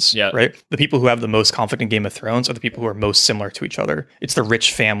Thrones, right? The people who have the most conflict in Game of Thrones are the people who are most similar to each other. It's the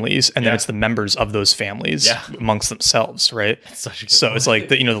rich families, and then it's the members of those families amongst themselves, right? So it's like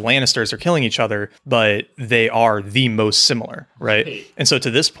the Lannisters are killing each other, but they are the most similar, right? And so to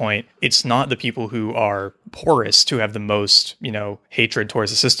this point, it's not the people who are poorest who have the most, hatred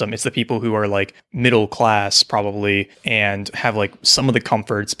towards the system. It's the people who are like middle class probably and have like some of the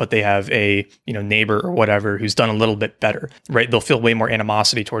comforts, but they have a, neighbor or whatever who's done a little bit better, right? They'll feel way more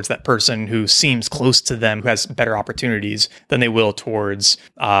animosity towards that person who seems close to them, who has better opportunities than they will towards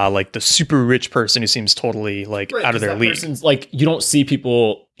like the super rich person who seems totally like out of their league. Like you don't see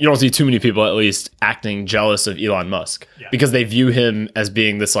too many people at least acting jealous of Elon Musk because they view him as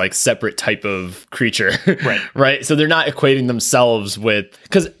being this like separate type of creature. Right. So they're not equating themselves with,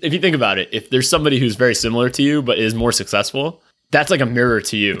 because if you think about it, if there's somebody who's very similar to you, but is more successful, that's like a mirror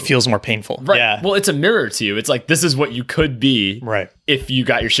to you. It feels more painful. Right. Yeah. Well, it's a mirror to you. It's like, this is what you could be if you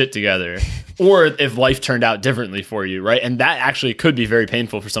got your shit together or if life turned out differently for you. Right. And that actually could be very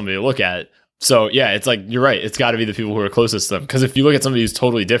painful for somebody to look at. So yeah, it's like, you're right. It's got to be the people who are closest to them. Because if you look at somebody who's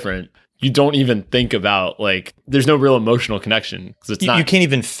totally different, you don't even think about like, there's no real emotional connection. It's not, you can't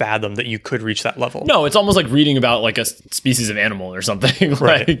even fathom that you could reach that level. No, it's almost like reading about like a species of animal or something.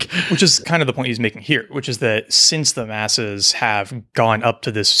 Which is kind of the point he's making here, which is that since the masses have gone up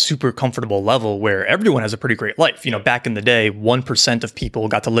to this super comfortable level where everyone has a pretty great life, back in the day, 1% of people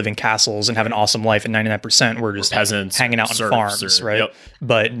got to live in castles and have an awesome life, and 99% were just peasants, hanging out on farms, right?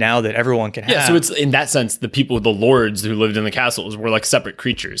 But now that everyone can have... so it's in that sense, the lords who lived in the castles were like separate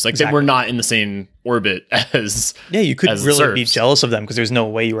creatures. Like they were not in the same orbit as you could really be jealous of them because there's no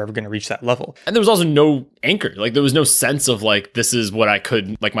way you were ever going to reach that level. And there was also no anchor. Like there was no sense of like, this is what I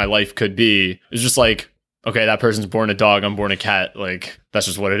could, like my life could be. It was just like, okay, that person's born a dog, I'm born a cat. Like that's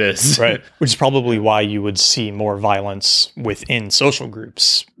just what it is. Right. Which is probably why you would see more violence within social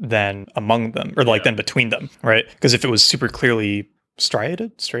groups than among them or like than between them. Right. Because if it was super clearly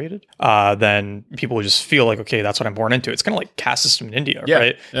striated, then people would just feel like, okay, that's what I'm born into. It's kind of like caste system in India,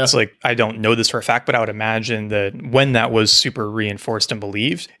 right? Yeah. It's like, I don't know this for a fact, but I would imagine that when that was super reinforced and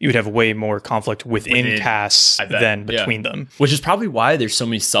believed, you would have way more conflict within castes than between them. Which is probably why there's so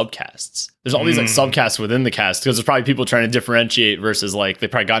many subcastes. There's all these like subcastes within the caste because there's probably people trying to differentiate versus like they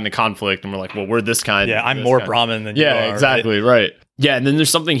probably got into conflict and we're like, well, we're this kind. Yeah, I'm more Brahmin than you are. Yeah, exactly, right. Yeah, and then there's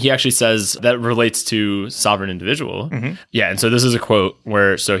something he actually says that relates to sovereign individual. Yeah, and so this is a quote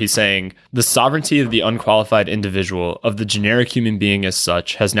where, so he's saying, the sovereignty of the unqualified individual, of the generic human being as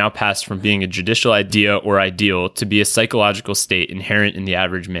such, has now passed from being a judicial idea or ideal to be a psychological state inherent in the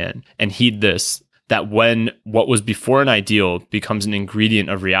average man. And heed this, that when what was before an ideal becomes an ingredient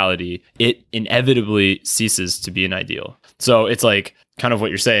of reality, it inevitably ceases to be an ideal. So it's like, kind of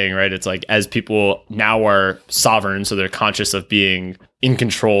what you're saying, right? It's like as people now are sovereign, so they're conscious of being in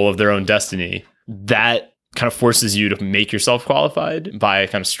control of their own destiny, that kind of forces you to make yourself qualified by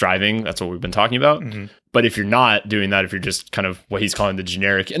kind of striving. That's what we've been talking about. But if you're not doing that, if you're just kind of what he's calling the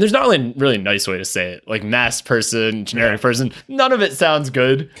generic, and there's not really a nice way to say it, like mass person, generic person, none of it sounds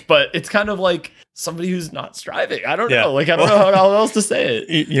good, but it's kind of like somebody who's not striving. I don't know. Like, I don't know how else to say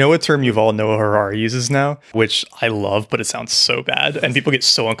it. You know what term Yuval Noah Harari uses now, which I love, but it sounds so bad. And people get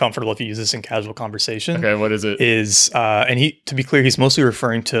so uncomfortable if you use this in casual conversation. Okay, what is it? And he, to be clear, he's mostly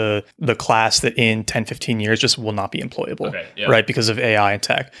referring to the class that in 10, 15 years just will not be employable, right? Because of AI and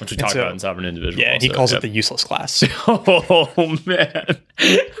tech. Which we talked about in Sovereign Individual. Yeah, and he calls it the useless class. Oh, man.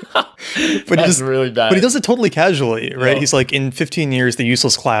 But that's really bad. But he does it totally casually, right? He's like, in 15 years, the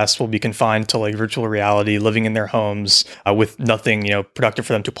useless class will be confined to like virtual reality, living in their homes with nothing, productive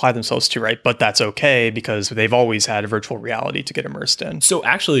for them to apply themselves to, right? But that's okay because they've always had a virtual reality to get immersed in. So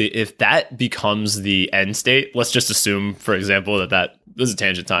actually, if that becomes the end state, let's just assume, for example, that this is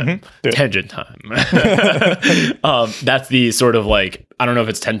tangent time. Mm-hmm. Tangent time. That's the sort of like, I don't know if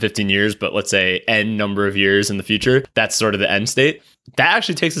it's 10, 15 years, but let's say n number of years in the future. That's sort of the end state. That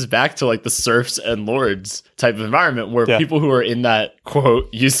actually takes us back to like the serfs and lords type of environment where people who are in that quote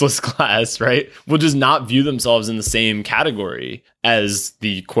useless class, right, will just not view themselves in the same category as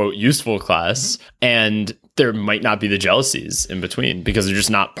the quote useful class. And there might not be the jealousies in between because they're just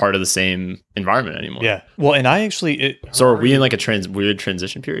not part of the same environment anymore. Yeah. Well, and I actually... So are we in like a weird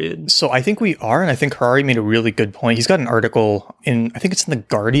transition period? So I think we are, and I think Harari made a really good point. He's got an article in, I think it's in The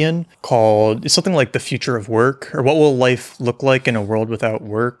Guardian, called, it's something like The Future of Work, or What Will Life Look Like in a World Without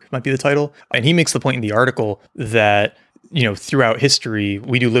Work, might be the title. And he makes the point in the article that, you know, throughout history,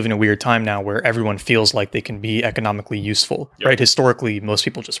 we do live in a weird time now where everyone feels like they can be economically useful, right? Historically, most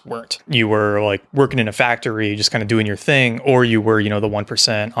people just weren't. You were like working in a factory, just kind of doing your thing, or you were, you know, the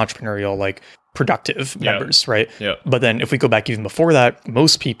 1% entrepreneurial, like productive members, right? Yeah. But then if we go back even before that,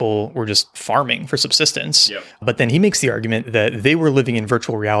 most people were just farming for subsistence. Yep. But then he makes the argument that they were living in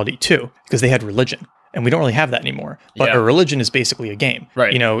virtual reality too, because they had religion. And we don't really have that anymore. But a religion is basically a game.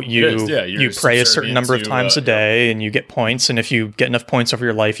 Right. You know, you pray a certain number of times a day and you get points. And if you get enough points over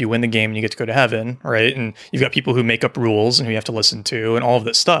your life, you win the game and you get to go to heaven, right? And you've got people who make up rules and who you have to listen to and all of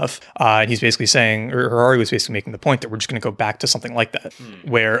this stuff. And he's basically saying, or Harari was basically making the point that we're just going to go back to something like that.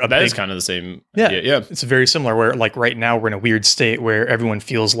 Where that is kind of the same idea. Yeah. It's very similar where like right now we're in a weird state where everyone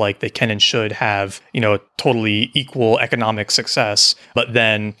feels like they can and should have, you know, totally equal economic success. But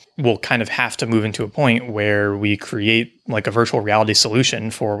then we'll kind of have to move into a point where we create like a virtual reality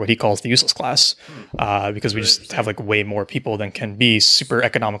solution for what he calls the useless class, because we just have like way more people than can be super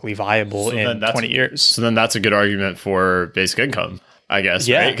economically viable in 20 years. So then that's a good argument for basic income, I guess,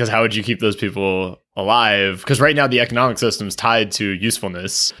 right? Because how would you keep those people alive? Because right now the economic system is tied to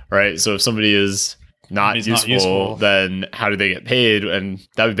usefulness, right? So if somebody is not useful, then how do they get paid? And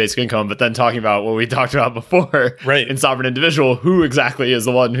that would be basic income. But then talking about what we talked about before, right, in sovereign individual, who exactly is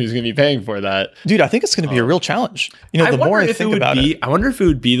the one who's going to be paying for that? Dude, I think it's going to be a real challenge. You know, the more I think about it. I wonder if it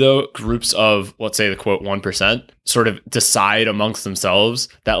would be, though, groups of, let's say, the quote 1% sort of decide amongst themselves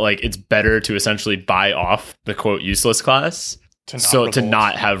that like it's better to essentially buy off the quote useless class. To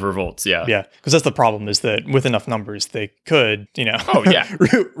not have revolts. Yeah. Because that's the problem, is that with enough numbers, they could, you know,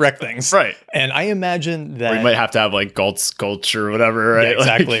 wreck things. Right. And I imagine that... Or you might have to have like Gulch or whatever, right? Yeah,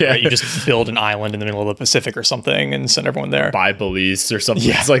 exactly. Right. You just build an island in the middle of the Pacific or something and send everyone there. Buy Belize or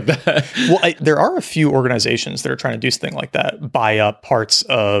something like that. Well, there are a few organizations that are trying to do something like that. Buy up parts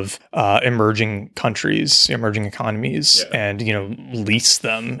of emerging countries, emerging economies, and, you know, lease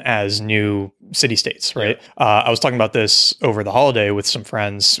them as new city-states, right? I was talking about this over the holiday with some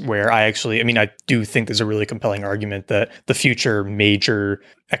friends where I do think there's a really compelling argument that the future major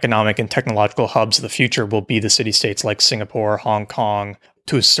economic and technological hubs of the future will be the city-states like Singapore, Hong Kong,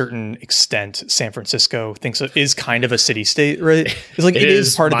 to a certain extent. San Francisco is kind of a city-state, right? It's like it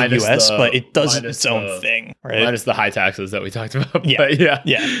is part of the US, but it does its own thing, right? Minus the high taxes that we talked about.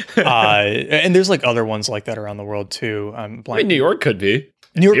 And there's like other ones like that around the world too. New York could be.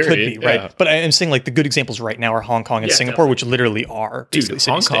 New York could be, right? But I'm saying like the good examples right now are Hong Kong and Singapore, which literally are basically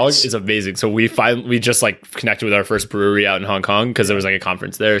Hong Kong is amazing. So we just like connected with our first brewery out in Hong Kong because there was like a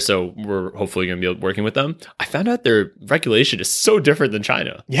conference there. So we're hopefully going to be working with them. I found out their regulation is so different than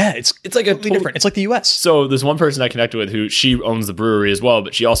China. Yeah, it's like totally different. It's like the US. So there's one person I connected with who she owns the brewery as well,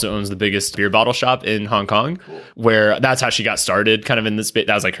 but she also owns the biggest beer bottle shop in Hong Kong, where that's how she got started kind of in this space.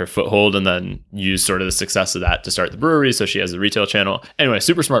 That was like her foothold, and then used sort of the success of that to start the brewery. So she has the retail channel. Anyway,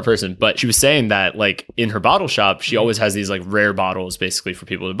 super smart person. But she was saying that like in her bottle shop, she always has these like rare bottles basically for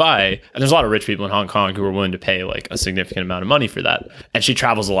people to buy. And there's a lot of rich people in Hong Kong who are willing to pay like a significant amount of money for that. And she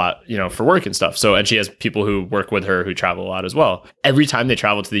travels a lot, you know, for work and stuff. So, and she has people who work with her who travel a lot as well. Every time they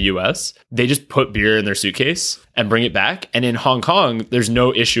travel to the US, they just put beer in their suitcase and bring it back. And in Hong Kong, there's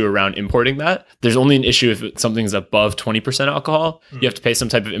no issue around importing that. There's only an issue if something's above 20% alcohol. You have to pay some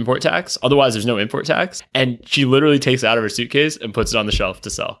type of import tax. Otherwise, there's no import tax. And she literally takes it out of her suitcase and puts it on the shelf to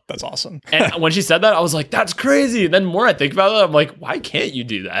sell. That's awesome. And when she said that, I was like, that's crazy. And then more I think about it, I'm like, why can't you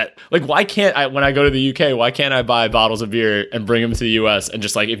do that? Like, why can't I, when I go to the UK, why can't I buy bottles of beer and bring them to the US and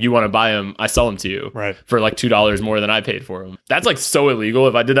just like, if you want to buy them, I sell them to you right, for like $2 more than I paid for them. That's like so illegal.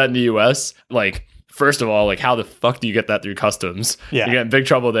 If I did that in the US, like first of all, like how the fuck do you get that through customs? Yeah. You get in big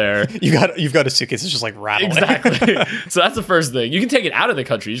trouble there. You've got a suitcase that's just like rattling. Exactly. So that's the first thing. You can take it out of the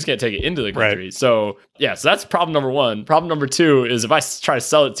country, you just can't take it into the country. Right. So yeah, so that's problem number one. Problem number two is if I try to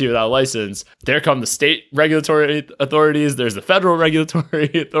sell it to you without a license, there come the state regulatory authorities, there's the federal regulatory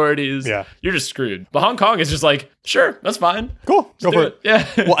authorities. Yeah. You're just screwed. But Hong Kong is just like, sure, that's fine. Cool. Go for it. Yeah.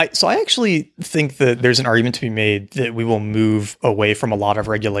 Well, I actually think that there's an argument to be made that we will move away from a lot of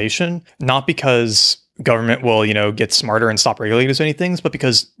regulation, not because government will, get smarter and stop regulating so many things, but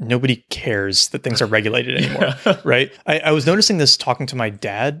because nobody cares that things are regulated anymore, right? I was noticing this talking to my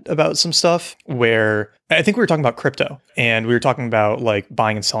dad about some stuff where I think we were talking about crypto and we were talking about like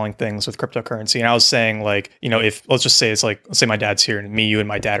buying and selling things with cryptocurrency. And I was saying like, if let's just say it's like, let's say my dad's here and me, you and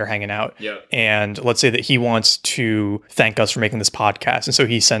my dad are hanging out. Yeah. And let's say that he wants to thank us for making this podcast. And so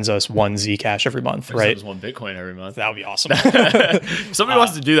he sends us one Zcash every month, right? Sends one Bitcoin every month. That would be awesome. If somebody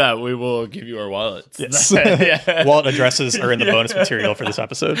wants to do that, we will give you our wallets. Yes. Yeah. Wallet addresses are in the bonus material for this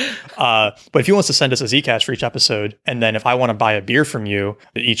episode. But if he wants to send us a Zcash for each episode, and then if I want to buy a beer from you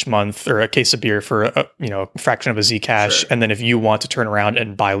each month or a case of beer for a fraction of a Zcash, Sure. and then if you want to turn around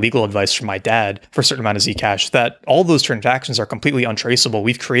and buy legal advice from my dad for a certain amount of Zcash, that all those transactions are completely untraceable.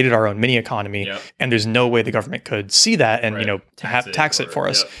 We've created our own mini economy, Yep. and there's no way the government could see that and Right. tax it for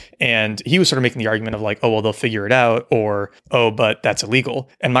us. Yep. And he was sort of making the argument of like, oh well, they'll figure it out, or oh, but that's illegal.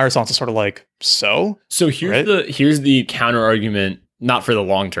 And my response is sort of like, so here's right? here's the counter argument. Not for the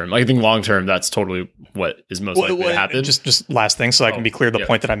long term. Like I think long term, that's totally what is most likely to happen. Just last thing, so I can be clear. The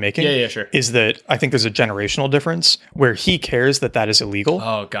point that I'm making, sure, is that I think there's a generational difference where he cares that is illegal.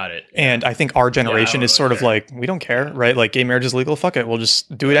 Oh, got it. And I think our generation is sort of like, we don't care, right? Like gay marriage is legal, fuck it, we'll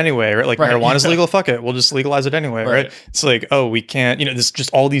just do it anyway, right? Like marijuana is legal, fuck it, we'll just legalize it anyway, right? It's like, oh, we can't, there's just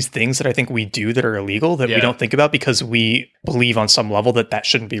all these things that I think we do that are illegal that we don't think about because we believe on some level that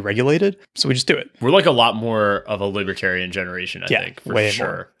shouldn't be regulated, so we just do it. We're like a lot more of a libertarian generation, I think, for way sure.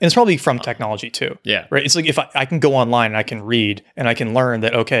 More. And it's probably from technology too. Yeah. Right. It's like if I can go online and I can read and I can learn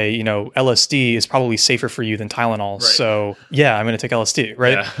that, okay, LSD is probably safer for you than Tylenol. Right. So yeah, I'm going to take LSD.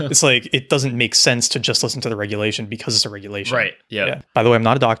 Right. Yeah. It's like, it doesn't make sense to just listen to the regulation because it's a regulation. Right. Yeah. By the way, I'm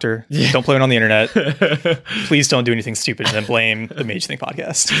not a doctor. Yeah. Don't play it on the internet. Please don't do anything stupid and then blame the Mage Thing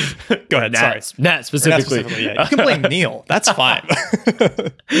podcast. Go ahead. Nat specifically. Yeah. You can blame Neil. That's fine.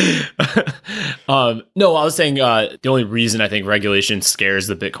 No, I was saying the only reason I think regulation scares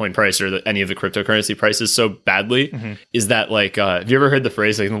the Bitcoin price or any of the cryptocurrency prices so badly is that like, have you ever heard the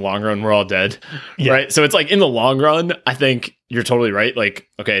phrase like in the long run, we're all dead? Yeah. Right. So it's like in the long run, I think you're totally right. Like,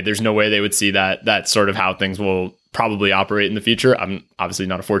 okay, there's no way they would see that. That's sort of how things will probably operate in the future. I'm obviously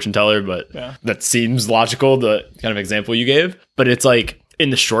not a fortune teller, but that seems logical, the kind of example you gave. But it's like, in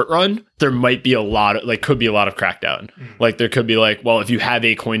the short run, there might be could be a lot of crackdown. Like there could be like, well, if you have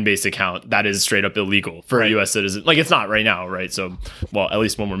a Coinbase account, that is straight up illegal for a US citizen. Like it's not right now, right? So, well, at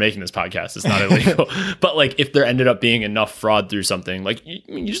least when we're making this podcast, it's not illegal. But like if there ended up being enough fraud through something, like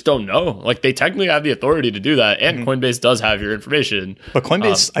you just don't know. Like they technically have the authority to do that. And Coinbase does have your information. But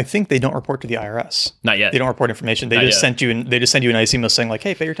Coinbase, I think they don't report to the IRS. Not yet. They don't report information. They just send you an nice email saying like,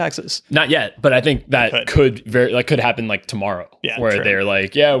 hey, pay your taxes. Not yet. But I think that could happen like tomoror. Yeah, where they're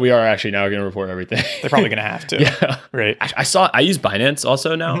like, yeah, we are actually now going to report everything. They're probably going to have to. Yeah. Right. I use Binance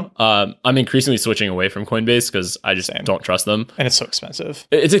also now. I'm increasingly switching away from Coinbase because I just don't trust them. And it's so expensive.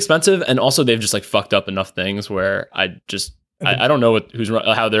 It's expensive. And also they've just like fucked up enough things where I don't know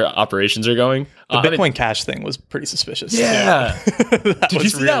how their operations are going. The Bitcoin Cash thing was pretty suspicious. Yeah. Did you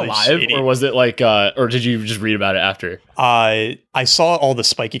see that live? Shady. Or was it like, or did you just read about it after? I saw all the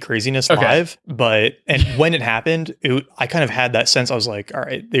spiky craziness live, and when it happened, I kind of had that sense. I was like, all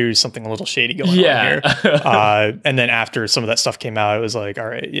right, there's something a little shady going on here. And then after some of that stuff came out, it was like, all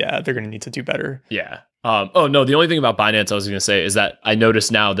right, yeah, they're going to need to do better. Yeah. Oh no, the only thing about Binance I was going to say is that I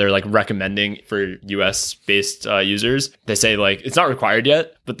noticed now they're like recommending for US based users. They say like, it's not required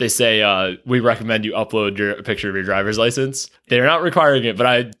yet, but they say, we recommend you upload a picture of your driver's license. They're not requiring it, but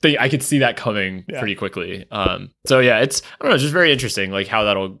I think I could see that coming pretty quickly. So yeah, I don't know, it's just very interesting, like how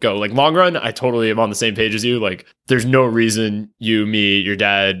that'll go. Like long run, I totally am on the same page as you. Like there's no reason you, me, your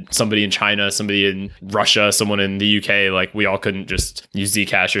dad, somebody in China, somebody in Russia, someone in the UK, like we all couldn't just use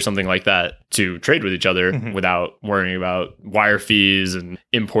Zcash or something like that to trade with each other without worrying about wire fees and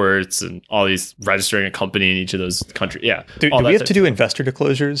imports and all these registering a company in each of those countries. Yeah. Do we have to do investor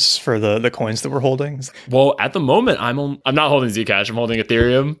disclosures for the coins that we're holding? Well, at the moment, I'm not holding Zcash. I'm holding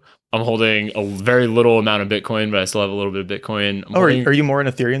Ethereum. I'm holding a very little amount of Bitcoin, but I still have a little bit of Bitcoin. Are you more in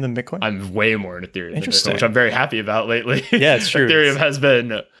Ethereum than Bitcoin? I'm way more in Ethereum than Bitcoin, which I'm very happy about lately. Yeah, it's true. Ethereum has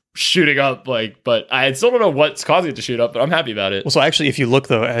been shooting up, like, but I still don't know what's causing it to shoot up, but I'm happy about it. Well, so actually, if you look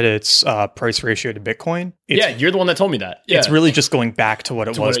though at its price ratio to Bitcoin, Yeah, you're the one that told me that. Yeah. it's really just going back to what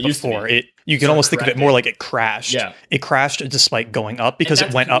it was what it used to before. be. You can almost think of it more like it crashed. Yeah. It crashed despite going up because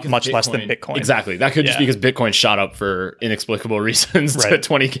it went up much less than Bitcoin. Exactly. That could just be because Bitcoin shot up for inexplicable reasons to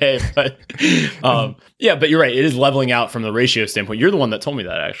 20K. But yeah, but you're right. It is leveling out from the ratio standpoint. You're the one that told me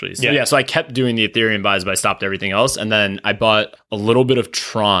that, actually. So yeah, so I kept doing the Ethereum buys, but I stopped everything else. And then I bought a little bit of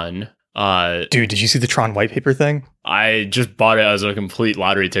Tron. Dude, did you see the Tron white paper thing? I just bought it as a complete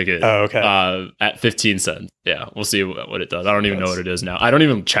lottery ticket. Oh, okay. At 15 cents. Yeah, we'll see what it does. I don't even know what it is now. I don't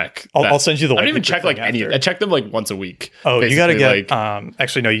even check. I'll send you the. I don't even check like any. I check them like once a week. Oh, you got to get.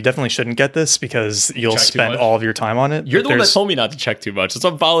 Actually, no, you definitely shouldn't get this because you'll spend all of your time on it. You're the one that told me not to check too much. So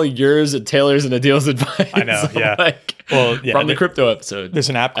I'm following yours and Taylor's and Adil's advice. I know. Yeah. From the crypto episode. There's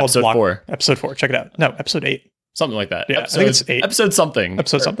an app called episode 4. Episode 4. Check it out. No, episode 8. Something like that. Yeah, I think it's 8. Episode something.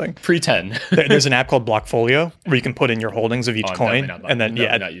 Episode something. Pre-10. There's an app called Blockfolio where you can put in your holdings of each coin. And then,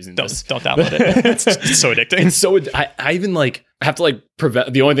 not using don't download it. It's so addicting. And so I even like have to like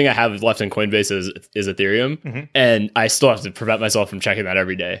prevent. The only thing I have left in Coinbase is Ethereum. Mm-hmm. And I still have to prevent myself from checking that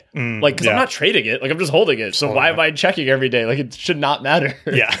every day. Like, because I'm not trading it. Like, I'm just holding it. So why am I checking every day? Like, it should not matter.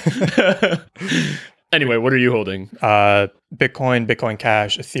 Yeah. Anyway, what are you holding? Bitcoin, Bitcoin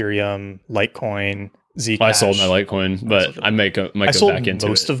Cash, Ethereum, Litecoin, Zcash. Well, I sold my Litecoin, but I might go back into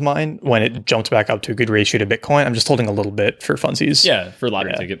most of mine when it jumped back up to a good ratio to Bitcoin. I'm just holding a little bit for funsies. Yeah, for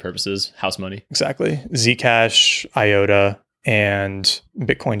lottery ticket purposes, house money. Exactly. Zcash, IOTA, and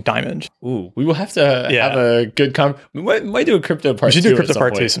Bitcoin Diamond. Ooh, we will have to have a good we might do a crypto part 2. We should do crypto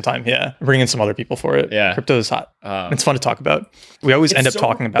part 2 sometime. Yeah. Bring in some other people for it. Yeah. Crypto is hot. It's fun to talk about. We always end up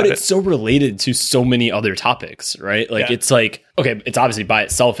talking about it. But it's so related to so many other topics, right? Like it's like, okay, it's obviously by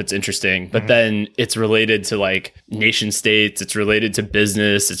itself, it's interesting, but then it's related to like nation states. It's related to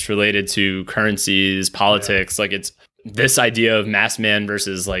business. It's related to currencies, politics. Like it's this idea of mass man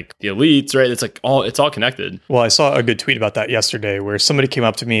versus like the elites, right? It's like it's all connected. Well, I saw a good tweet about that yesterday where somebody came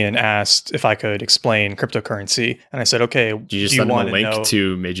up to me and asked if I could explain cryptocurrency. And I said, okay, do you send them a link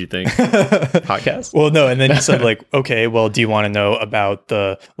to Made You Think podcast? Well, no. And then he said like, okay, well, do you want to know about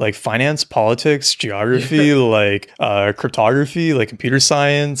the like finance, politics, geography, like cryptography, like computer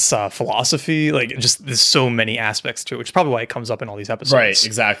science, philosophy, like just there's so many aspects to it, which is probably why it comes up in all these episodes. Right,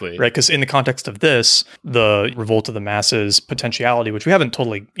 exactly. Right, because in the context of this, the revolt of the masses potentiality, which we haven't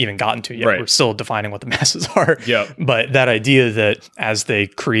totally even gotten to yet. Right. We're still defining what the masses are. Yeah. But that idea that as they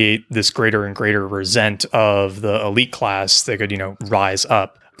create this greater and greater resent of the elite class, they could, rise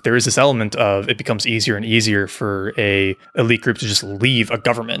up. There is this element of it becomes easier and easier for a elite group to just leave a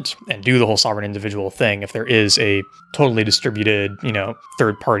government and do the whole sovereign individual thing if there is a totally distributed,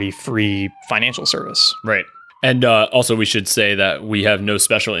 third-party free financial service. Right. And also, we should say that we have no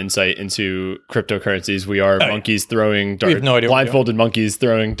special insight into cryptocurrencies. We are monkeys throwing darts. We have no idea. Blindfolded monkeys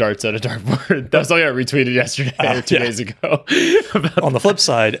throwing darts at a dartboard. That was something I retweeted yesterday or 2 days ago. On the flip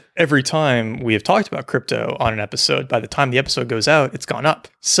side, every time we have talked about crypto on an episode, by the time the episode goes out, it's gone up.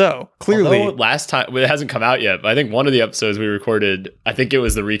 So clearly, last time it hasn't come out yet. But I think one of the episodes we recorded, I think it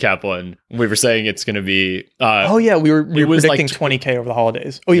was the recap one. We were saying it's going to be. We were predicting like 20K over the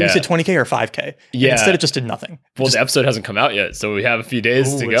holidays. Oh, you said 20K or 5K? Yeah. Instead, it just did nothing. Well, the episode hasn't come out yet, so we have a few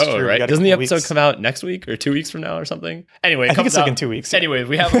days to go, right? Doesn't the episode come out next week or 2 weeks from now or something? Anyway, I think it's like in 2 weeks. Anyway,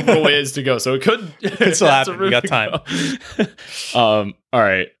 we have a little ways to go, so it could still happen. We got time. All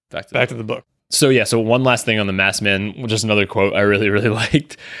right, back to the book. So one last thing on the mass man, just another quote I really, really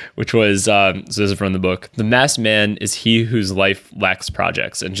liked, which was, so this is from the book. The mass man is he whose life lacks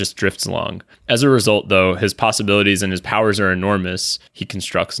projects and just drifts along. As a result, though, his possibilities and his powers are enormous. He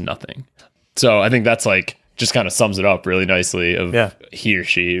constructs nothing. So I think that's like, just kind of sums it up really nicely of he or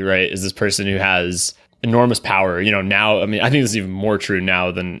she, right? Is this person who has enormous power, now, I mean, I think this is even more true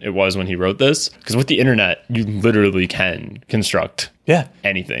now than it was when he wrote this, because with the internet, you literally can construct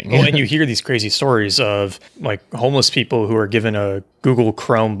anything. Well, and you hear these crazy stories of like homeless people who are given a Google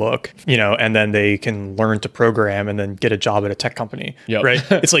Chrome book, and then they can learn to program and then get a job at a tech company, right?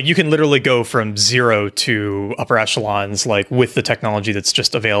 It's like you can literally go from zero to upper echelons, like with the technology that's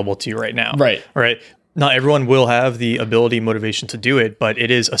just available to you right now. Right. Not everyone will have the ability, motivation to do it, but it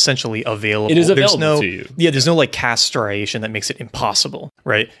is essentially available. It is available to you. Yeah, there's no like caste striation that makes it impossible,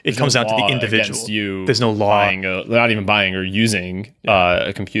 right? It comes down to the individual. There's no law. They're not even buying or using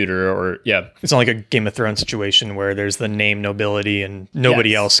a computer or, It's not like a Game of Thrones situation where there's the name nobility and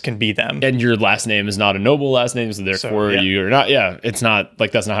nobody else can be them. And your last name is not a noble last name, so therefore you are not, it's not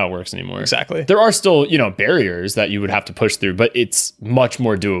like that's not how it works anymore. Exactly. There are still, barriers that you would have to push through, but it's much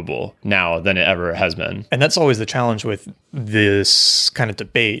more doable now than it ever has been men. And that's always the challenge with this kind of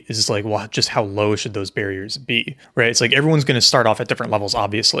debate is like, well, just how low should those barriers be, right? It's like everyone's going to start off at different levels,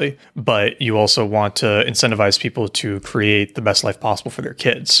 obviously, but you also want to incentivize people to create the best life possible for their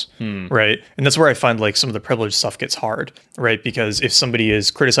kids, right? And that's where I find like some of the privilege stuff gets hard, right? Because if somebody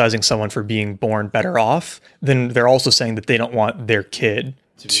is criticizing someone for being born better off, then they're also saying that they don't want their kid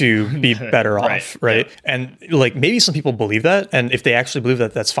to be better off, right? Yeah. And like maybe some people believe that, and if they actually believe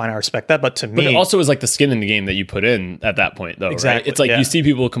that, that's fine. I respect that. But to me, it also is like the skin in the game that you put in at that point, though. Exactly. Right? It's like you see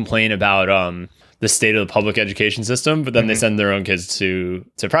people complain about the state of the public education system, but then they send their own kids to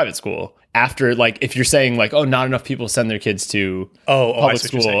private school. After, like, if you're saying like, oh, not enough people send their kids to public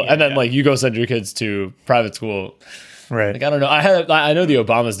school, and then like you go send your kids to private school, right? Like I don't know. I know the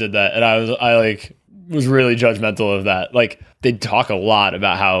Obamas did that, and I was really judgmental of that. Like they talk a lot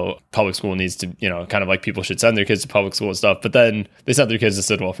about how public school needs to, kind of like people should send their kids to public school and stuff, but then they sent their kids to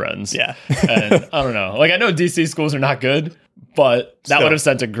Sidwell Friends. Yeah. And I don't know. Like I know DC schools are not good, but that would have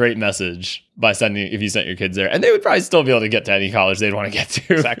sent a great message by if you sent your kids there, and they would probably still be able to get to any college they'd want to get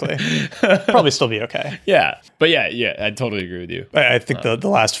to. Exactly. Probably still be okay. Yeah. But yeah, I totally agree with you. I think the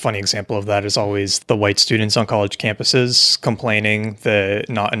last funny example of that is always the white students on college campuses complaining that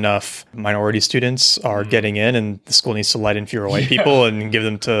not enough minority students are getting in, and the school needs to let in fewer white people and give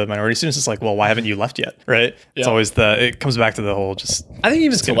them to minority students. It's like, well, why haven't you left yet? Right? Yeah. It's always it comes back to the whole just. I think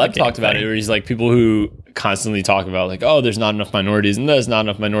even Celeb talked about it, where he's like, people who constantly talk about like, oh, there's not enough minorities in this, not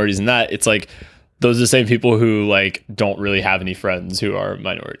enough minorities in that. It's like, those are the same people who like don't really have any friends who are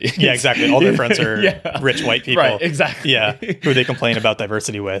minorities. Yeah, exactly. All their friends are rich white people. Right, exactly. Yeah, who they complain about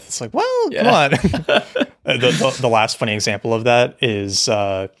diversity with. It's like, well, come on. The last funny example of that is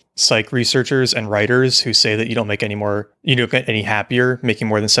psych researchers and writers who say that you don't get any happier making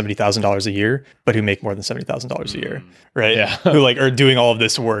more than $70,000 a year, but who make more than $70,000 a year, right? Yeah. Who like are doing all of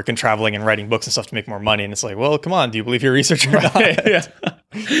this work and traveling and writing books and stuff to make more money. And it's like, well, come on, do you believe your research or not? Yeah.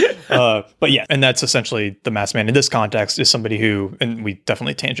 But yeah, and that's essentially the masked man in this context is somebody who, and we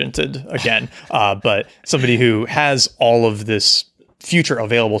definitely tangented again, but somebody who has all of this future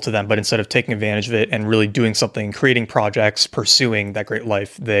available to them, but instead of taking advantage of it and really doing something, creating projects, pursuing that great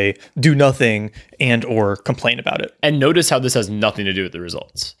life, they do nothing and or complain about it. And notice how this has nothing to do with the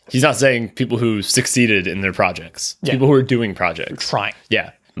results. He's not saying people who succeeded in their projects, people who are doing projects. Trying.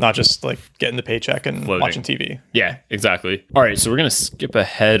 Yeah. Not just like getting the paycheck and watching TV. Yeah, exactly. All right, so we're going to skip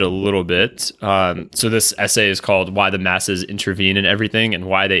ahead a little bit. So this essay is called Why the Masses Intervene in Everything and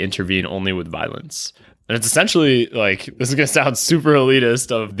Why They Intervene Only with Violence. And it's essentially like, this is going to sound super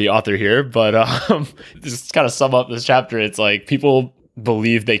elitist of the author here, but just kind of sum up this chapter. It's like people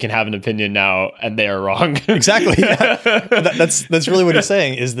believe they can have an opinion now and they are wrong. Exactly. Yeah. That's really what he's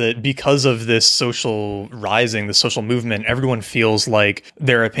saying, is that because of this social rising, the social movement, everyone feels like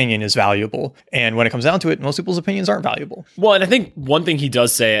their opinion is valuable. And when it comes down to it, most people's opinions aren't valuable. Well, and I think one thing he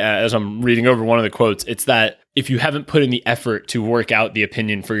does say, as I'm reading over one of the quotes, it's that if you haven't put in the effort to work out the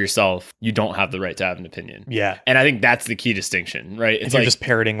opinion for yourself, you don't have the right to have an opinion. Yeah. And I think that's the key distinction, right? It's you're just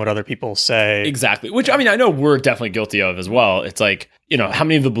parroting what other people say. Exactly. Which, I mean, I know we're definitely guilty of as well. It's like, how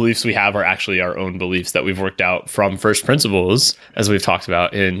many of the beliefs we have are actually our own beliefs that we've worked out from first principles, as we've talked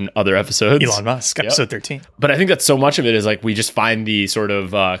about in other episodes. Elon Musk, episode 13. But I think that so much of it is like we just find the sort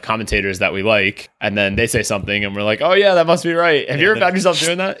of commentators that we like, and then they say something and we're like, oh yeah, that must be right. Have you ever found yourself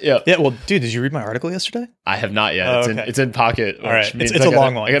doing that? Yeah. Yeah. Well, dude, did you read my article yesterday? I have not yet. It's in Pocket. All right. It's a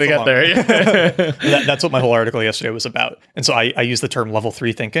long one. I gotta get there. That's what my whole article yesterday was about. And so I used the term level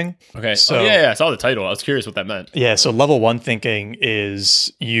 3 thinking. Okay. So I saw the title. I was curious what that meant. Yeah. So level 1 thinking is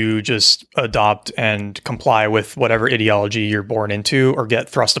you just adopt and comply with whatever ideology you're born into or get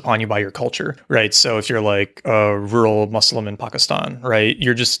thrust upon you by your culture, right? So if you're like a rural Muslim in Pakistan, right?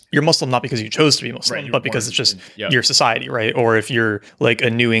 You're Muslim not because you chose to be Muslim, but because it's just your society, right? Or if you're like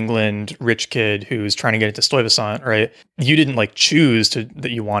a New England rich kid who's trying to get into Stuyvesant, right? You didn't like choose that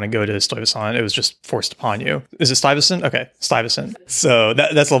you want to go to Stuyvesant. It was just forced upon you. Is it Stuyvesant? Okay, Stuyvesant. So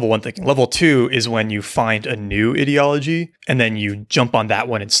that's level 1 thinking. Level 2 is when you find a new ideology and then you jump on that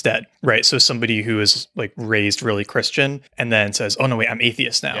one instead, right? So somebody who is like raised really Christian and then says, oh no, wait, I'm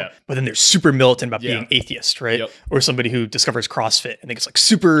atheist now. Yeah. But then they're super militant about being atheist, right? Yep. Or somebody who discovers CrossFit and thinks like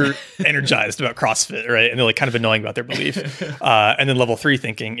super energized about CrossFit, right? And they're like kind of annoying about their belief. And then level 3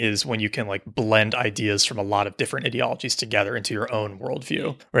 thinking is when you can like blend ideas from a lot of different ideologies together into your own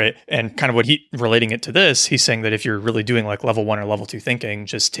worldview, right? And kind of what relating it to this, he's saying that if you're really doing like level 1 or level 2 thinking,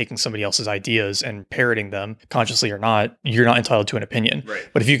 just taking somebody else's ideas and parroting them consciously or not, you're not entitled to an opinion. Right.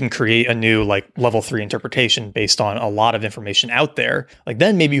 But if you can create a new like level 3 interpretation based on a lot of information out there, like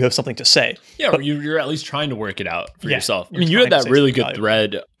then maybe you have something to say. Yeah, or you're at least trying to work it out for Yeah, yourself. I you're mean, you had trying to that say really something good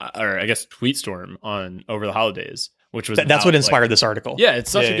valuable. thread, or I guess tweet storm on over the holidays, which was That's about, what inspired like, this article. Yeah, it's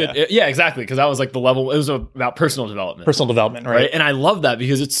such a good. Yeah, exactly. Because that was like the level. It was about personal development. Personal development, right? Right. And I love that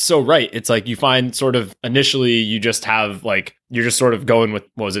because it's so right. It's like you find sort of initially you just have like, you're just sort of going with,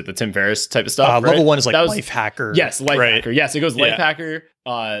 what was it, the Tim Ferriss type of stuff? Right? Level 1 is like That was- life hacker. Yes, life right? hacker. Yes, it goes life Yeah. hacker.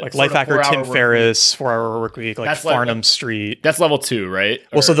 Like sort life of hacker, 4 Tim hour work week. Ferriss, 4-hour work week, like That's like- Farnham Street. That's level 2, right?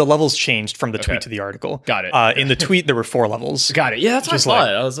 Well, so Or- the levels changed from the Okay. tweet to the article. Got it. In the tweet, there were 4 levels. Got it. Yeah, that's what I Just like-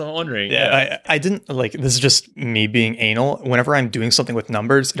 thought. I was wondering. Yeah, I didn't like this is just me being anal. Whenever I'm doing something with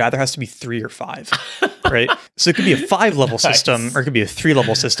numbers, it either has to be 3 or 5, right? So it could be a 5-level system or it could be a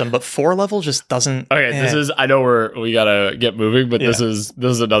 3-level system, but 4-level just doesn't. Okay, this is, I know we gotta get moving, but this is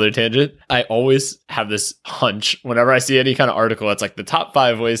another tangent. I always have this hunch whenever I see any kind of article that's like the top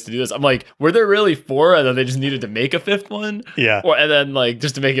 5 ways to do this. I'm like, were there really 4 and then they just needed to make a 5th one? Yeah. Or and then like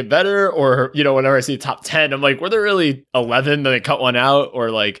just to make it better, or whenever I see top 10, I'm like, were there really 11? Then they cut one out, or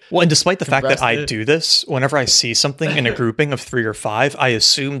like Well, and despite the fact that compressed I it. do this, whenever I see something in a grouping of 3 or 5, I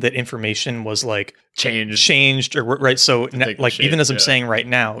assume that information was like changed or right. So take the like shape, even as I'm yeah. saying right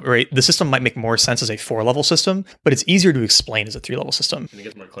now, right, the system might make more sense as a 4-level system, but it's easier to explain as a 3-level system. And it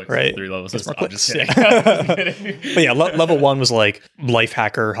gets more clicks. Right. 3 levels. Gets more I'm just clicks, kidding. yeah. I'm kidding. But yeah, level 1 was like life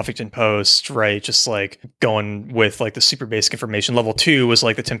hacker, Huffington Post, right? Just like going with like the super basic information. Level 2 was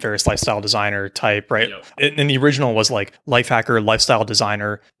like the Tim Ferriss lifestyle designer type, right? Yep. And the original was like life hacker, lifestyle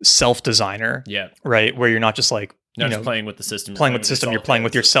designer, self designer, Yeah. right? Where you're not just like, Not you just know, playing with the system. playing with the system, you're playing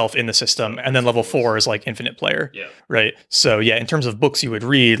with yourself in the system. And then level 4 is like infinite player, Yeah. right? So yeah, in terms of books you would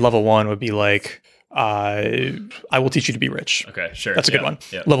read, level 1 would be like, I will teach you to be rich. Okay, sure. That's a good Yeah, one.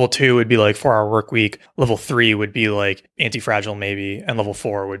 Yeah. Level 2 would be like 4-hour work week. Level 3 would be like anti-fragile maybe. And level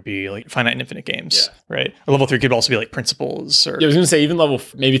 4 would be like finite and infinite games, right? Or level 3 could also be like principles or Yeah, I was gonna say even level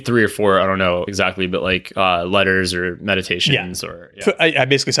maybe 3 or 4. I don't know exactly, but like letters or meditations or I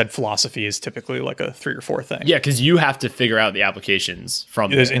basically said philosophy is typically like a 3 or 4 thing. yeah, because you have to figure out the applications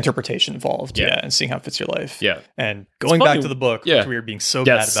from There's there. interpretation involved, Yeah. and seeing how it fits your life. Yeah. And going back funny. to the book, Yeah. which we are being so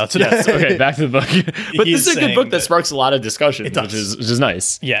Yes, bad about today. yes. Okay, back to the book. But He's this is a good saying book that that- sparks a lot of discussion, It does. which is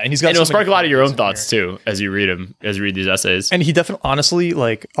nice. Yeah, and he's got And it'll so many spark a lot of your own in thoughts here. too as you read them, as you read these essays. And he definitely, honestly,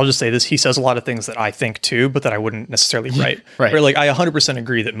 like, I'll just say this, he says a lot of things that I think too, but that I wouldn't necessarily write. Right. Where, like, I 100%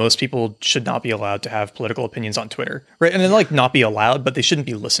 agree that most people should not be allowed to have political opinions on Twitter, right? And then, like, not be allowed, but they shouldn't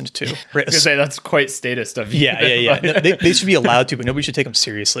be listened to, right? I was gonna say that's quite statist of you. Yeah. No, they should be allowed to, but nobody should take them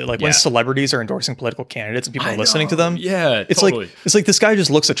seriously. Like when Yeah. celebrities are endorsing political candidates and people I are listening to know. them. Yeah, It's totally. like this guy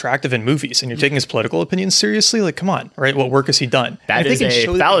just looks attractive in movies and you're taking his political opinions seriously. Like, come on, right? What work has he done? That And if is they can a show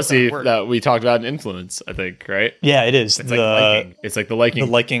that they've fallacy done work- that we talked about in Influence, I think, right? Yeah, it is. It's like liking. It's like the liking.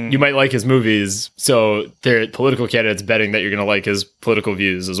 the liking- You might like his movies, so they're political candidates betting that you're going to like his political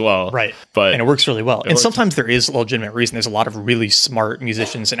views as well. Right. But And it works really well. And works. sometimes there is a legitimate reason. There's a lot of really smart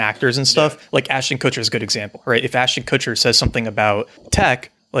musicians and actors and stuff. Like Ashton Kutcher is a good example, right? If Ashton Kutcher says something about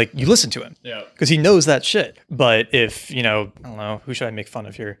tech, like you listen to him. Yeah. Because he knows that shit. But if, I don't know, who should I make fun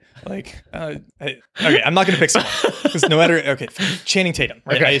of here? Like, okay, I'm not going to pick someone. Because no matter, Channing Tatum,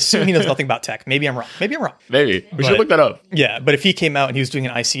 right? Okay. I assume he knows nothing about tech. Maybe I'm wrong. maybe we But- should look that up. Yeah, but if he came out and he was doing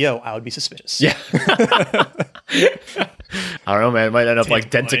an ICO, I would be suspicious. Yeah. I don't know, man. It might end up like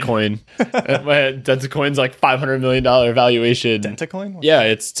Dentacoin. Dentacoin. Dentacoin's like $500 million valuation. Dentacoin? Yeah,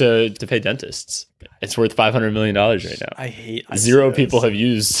 it's to pay dentists. It's worth $500 million right now. I hate Zero ICOs. people have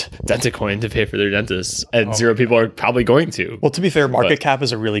used Dentacoin to pay for their dentists, and 0 people are probably going to. Well, to be fair, market cap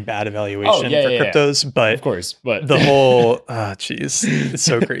is a really bad evaluation yeah, for yeah, yeah. cryptos, but Of course, but the whole jeez, it's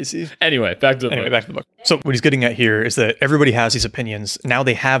so crazy. anyway, back to the Anyway, book. back to the book. So what he's getting at here is that everybody has these opinions. Now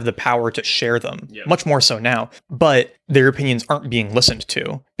they have the power to share them, much more so now. But their opinions aren't being listened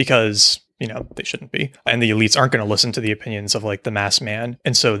to because they shouldn't be. And the elites aren't going to listen to the opinions of like the mass man.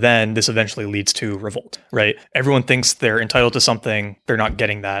 And so then this eventually leads to revolt, right? Everyone thinks they're entitled to something. They're not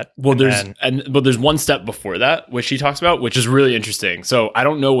getting that. Well, And but there's one step before that, which he talks about, which is really interesting. So I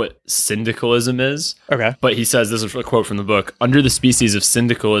don't know what syndicalism is. okay. But he says, this is a quote from the book, under the species of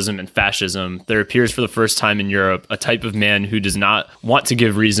syndicalism and fascism, there appears for the first time in Europe a type of man who does not want to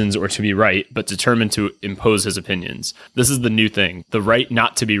give reasons or to be right, but determined to impose his opinions. This is the new thing. The right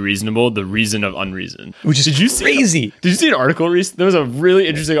not to be reasonable, the reason of unreason. Which is crazy. Did you see an article recently? There was a really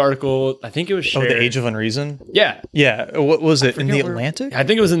interesting article. I think it was shared. The Age of Unreason? Yeah. Yeah. What was it? In the Atlantic? I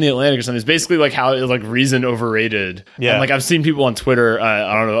think it was in the Atlantic or something. It's basically like how like reason overrated. Yeah. And like I've seen people on Twitter,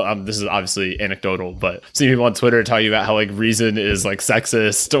 I don't know, this is obviously anecdotal, but I've seen people on Twitter talking about how like reason is like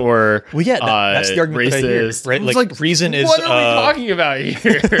sexist or that's the argument racist. Right? Like reason is... What are we talking about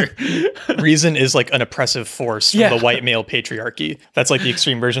here? Reason is like an oppressive force from the white male patriarchy. That's like the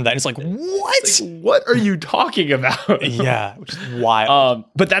extreme version of that. And it's like, what? It's like, what are you talking about? Yeah, which is wild.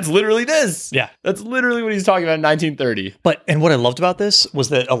 But that's literally this. Yeah. That's literally what he's talking about in 1930. And what I loved about this was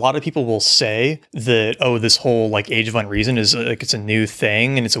that a lot of people will say that, oh, this whole like Age of Unreason is like, it's a new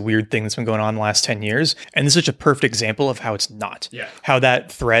thing and it's a weird thing that's been going on in the last 10 years. And this is such a perfect example of how it's not. Yeah. How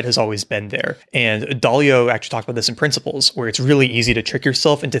that thread has always been there. And Dalio actually talked about this in Principles, where it's really easy to trick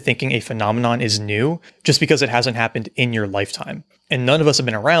yourself into thinking a phenomenon is new just because it hasn't happened in your lifetime. And none of us have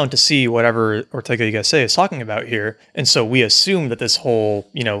been around to see whatever Ortega y Gasset is talking about here. And so we assume that this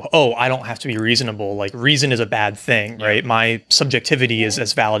whole, I don't have to be reasonable. Like reason is a bad thing, right? My subjectivity is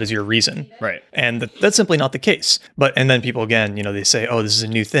as valid as your reason. Right. And that's simply not the case. And then people again, they say, oh, this is a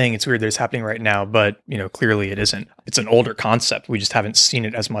new thing. It's weird that it's happening right now. But, clearly it isn't. It's an older concept. We just haven't seen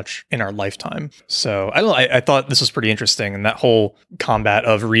it as much in our lifetime. So I don't know. I thought this was pretty interesting. And that whole combat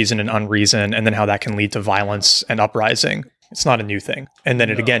of reason and unreason, and then how that can lead to violence and uprising. It's not a new thing. And then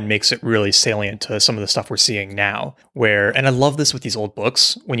it again makes it really salient to some of the stuff we're seeing now and I love this with these old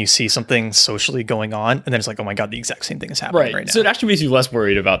books, when you see something socially going on and then it's like, oh my God, the exact same thing is happening right now. So it actually makes you less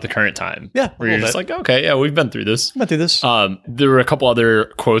worried about the current time. Yeah. Where you're just like, okay, yeah, we've been through this. There were a couple other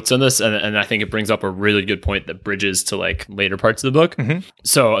quotes on this, and I think it brings up a really good point that bridges to like later parts of the book. Mm-hmm.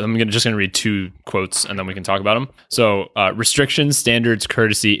 So I'm just going to read 2 quotes and then we can talk about them. So restrictions, standards,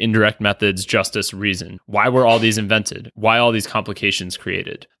 courtesy, indirect methods, justice, reason. Why were all these invented? Why all these complications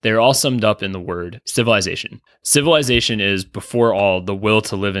created? They are all summed up in the word civilization. Civilization is, before all, the will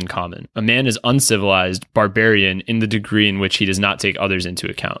to live in common. A man is uncivilized, barbarian in the degree in which he does not take others into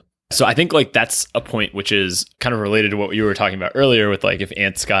account. So I think like that's a point which is kind of related to what you were talking about earlier with like if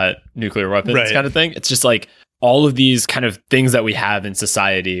ants got nuclear weapons kind of thing. It's just like all of these kind of things that we have in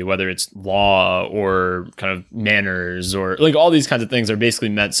society, whether it's law or kind of manners or like all these kinds of things are basically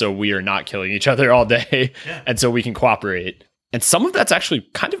meant so we are not killing each other all day and so we can cooperate. And some of that's actually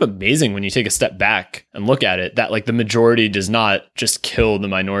kind of amazing when you take a step back and look at it, that like the majority does not just kill the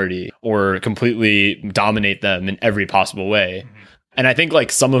minority or completely dominate them in every possible way. Mm-hmm. And I think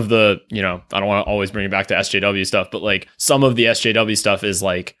like some of the, I don't want to always bring it back to SJW stuff, but like some of the SJW stuff is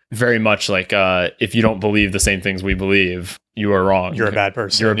like very much like if you don't believe the same things we believe, you are wrong. You're a bad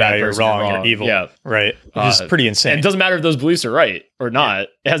person. You're a bad person. You're wrong. You're evil. Yeah. Right. Which is pretty insane. And it doesn't matter if those beliefs are right or not.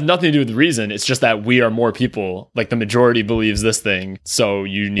 It has nothing to do with reason. It's just that we are more people. Like the majority believes this thing, so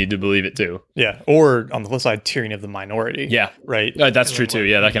you need to believe it too. Yeah. Or on the flip side, tyranny of the minority. Yeah. Right. That's true too.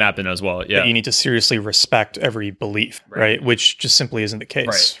 Yeah, that can happen as well. Yeah. That you need to seriously respect every belief, right? Which just simply isn't the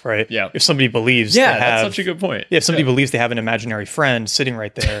case, right? Yeah. If somebody believes that's such a good point. Yeah, if somebody believes they have an imaginary friend sitting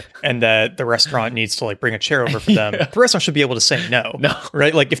right there and that the restaurant needs to like bring a chair over for them, the restaurant should be able to say no. No.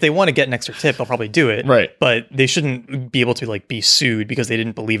 Right? Like if they want to get an extra tip, they'll probably do it. Right. But they shouldn't be able to like be sued because they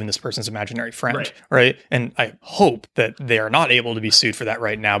didn't believe in this person's imaginary friend. Right. And I hope that they are not able to be sued for that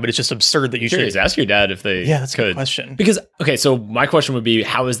right now, but it's just absurd that you should ask your dad if they that's a good question. Because so my question would be,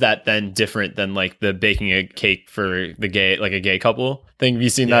 how is that then different than like the baking a cake for the gay, like a gay couple thing? Have you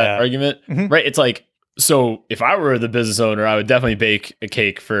seen that argument? Mm-hmm. Right. It's like, so if I were the business owner, I would definitely bake a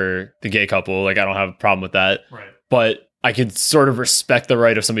cake for the gay couple. Like I don't have a problem with that. Right. But I could sort of respect the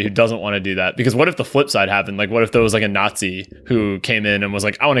right of somebody who doesn't want to do that. Because what if the flip side happened? Like, what if there was like a Nazi who came in and was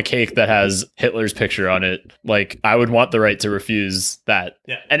like, I want a cake that has Hitler's picture on it. Like, I would want the right to refuse that.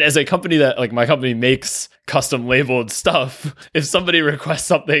 Yeah. And as a company that, like, my company makes custom labeled stuff, if somebody requests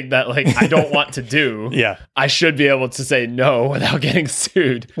something that like I don't want to do, I should be able to say no without getting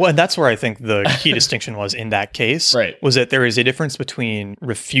sued. Well, and that's where I think the key distinction was in that case, was that there is a difference between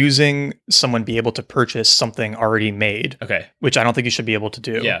refusing someone be able to purchase something already made, which I don't think you should be able to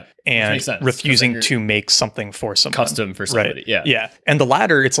do, and refusing to make something for someone. Custom for somebody, Yeah. And the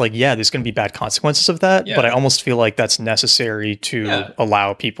latter, it's like, there's going to be bad consequences of that, but I almost feel like that's necessary to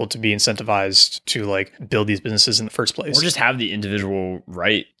allow people to be incentivized to like build these businesses in the first place. Or just have the individual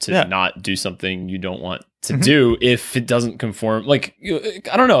right to not do something you don't want to do if it doesn't conform. Like,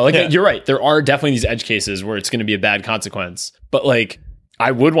 I don't know. Like, you're right. There are definitely these edge cases where it's going to be a bad consequence. But like,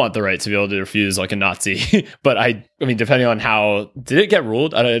 I would want the right to be able to refuse like a Nazi, but I mean, depending on how, did it get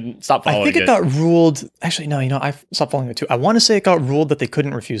ruled? I didn't stop following it. I think it got ruled. Actually, no, I stopped following it too. I want to say it got ruled that they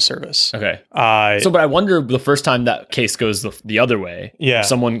couldn't refuse service. Okay. But I wonder the first time that case goes the other way. Yeah.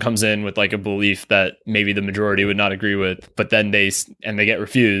 Someone comes in with like a belief that maybe the majority would not agree with, but then they get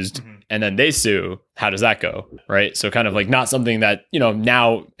refused and then they sue. How does that go? Right. So kind of like not something that,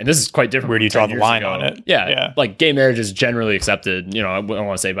 now, and this is quite different. Where do you draw the line on it? Yeah. Like gay marriage is generally accepted, I don't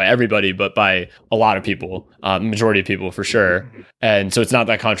want to say by everybody, but by a lot of people, majority of people for sure. And so it's not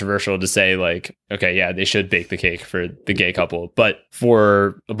that controversial to say like, okay, yeah, they should bake the cake for the gay couple. But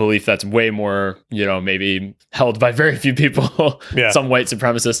for a belief that's way more, maybe held by very few people, some white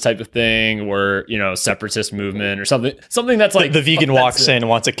supremacist type of thing, or, separatist movement or something that's like the vegan walks in and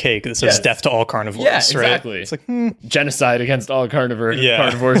wants a cake that says death to all carnivores. Yeah, exactly. Right? It's like genocide against all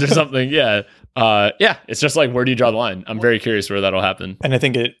carnivores or something. Yeah. It's just like, where do you draw the line? I'm very curious where that'll happen. And I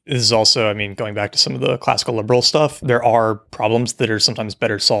think it is also, going back to some of the classical liberal stuff, there are problems that are sometimes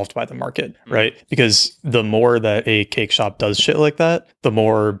better solved by the market, right? Because the more that a cake shop does shit like that, the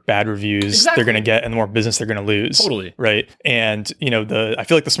more bad reviews they're going to get and the more business they're going to lose. Totally. Right. And, I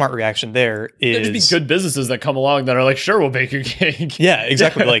feel like the smart reaction there is... There'd be good businesses that come along that are like, sure, we'll bake your cake. Yeah,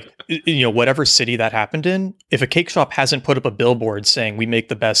 exactly. Like, whatever city that happened in, if a cake shop hasn't put up a billboard saying we make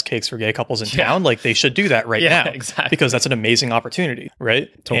the best cakes for gay couples in town, like they should do that right now. Exactly. Because that's an amazing opportunity, right?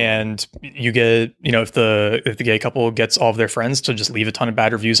 Totally. And you get, if the gay couple gets all of their friends to just leave a ton of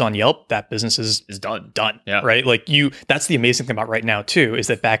bad reviews on Yelp, that business is done. Yeah. Right? Like that's the amazing thing about right now too, is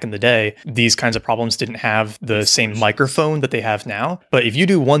that back in the day, these kinds of problems didn't have the same microphone that they have now. But if you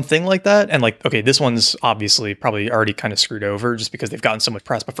do one thing like that, and like, okay, this one's obviously probably already kind of screwed over just because they've gotten so much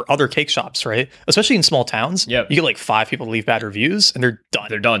press, but for other cake shops, right? Especially in small towns, you get like 5 people to leave bad reviews and they're done.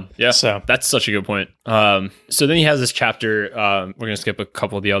 They're done. Yeah. So that's such a good point. So then he has this chapter, we're going to skip a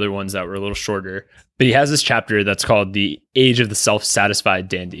couple of the other ones that were a little shorter, but he has this chapter that's called The Age of the Self-Satisfied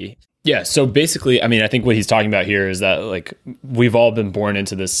Dandy. Yeah. So basically, I think what he's talking about here is that like we've all been born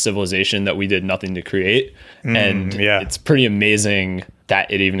into this civilization that we did nothing to create. And it's pretty amazing that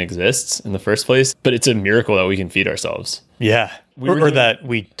it even exists in the first place, but it's a miracle that we can feed ourselves. Yeah. Or that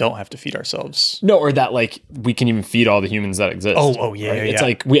we don't have to feed ourselves. No, or that like we can even feed all the humans that exist. Oh yeah. Right? It's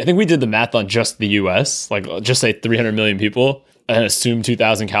like I think we did the math on just the US, like just say 300 million people and assume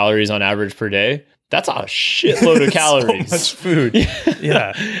 2,000 calories on average per day. That's a shitload of calories. So much food.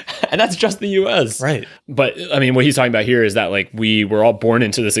 Yeah. And that's just the US. Right. But what he's talking about here is that like we were all born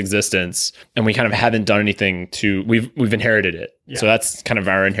into this existence and we kind of haven't done anything we've inherited it. Yeah. So that's kind of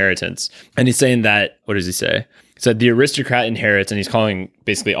our inheritance. And he's saying that, what does he say? He said the aristocrat inherits, and he's calling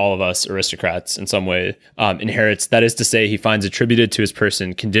basically all of us aristocrats in some way, inherits. That is to say, he finds attributed to his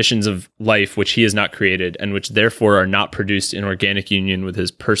person conditions of life which he has not created and which therefore are not produced in organic union with his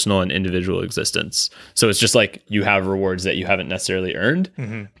personal and individual existence. So it's just like you have rewards that you haven't necessarily earned.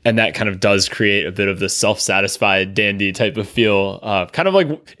 Mm-hmm. And that kind of does create a bit of the self-satisfied dandy type of feel, kind of like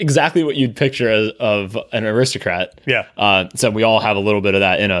exactly what you'd picture of an aristocrat. Yeah. So we all have a little bit of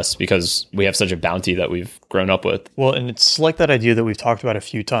that in us because we have such a bounty that we've grown up with. Well, and it's like that idea that we've talked about a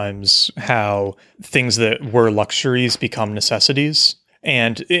few times, how things that were luxuries become necessities.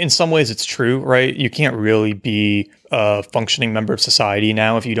 And in some ways it's true, right? You can't really be a functioning member of society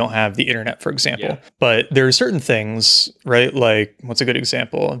now if you don't have the internet, for example. Yeah. But there are certain things, right? Like, what's a good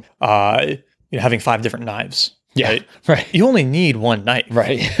example? Having 5 different knives. Yeah, right. You only need one knife.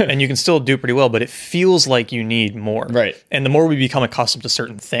 Right. And you can still do pretty well, but it feels like you need more. Right. And the more we become accustomed to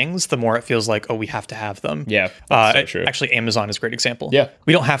certain things, the more it feels like, oh, we have to have them. Yeah, that's so true. Actually, Amazon is a great example. Yeah.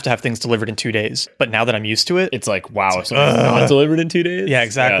 We don't have to have things delivered in 2 days, but now that I'm used to it, it's like, wow, if something's not delivered in 2 days? Yeah,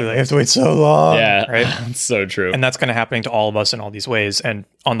 exactly. Like, I have to wait so long. Yeah, right? That's so true. And that's kind of happening to all of us in all these ways. And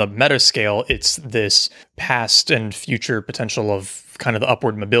on the meta scale, it's this past and future potential of kind of the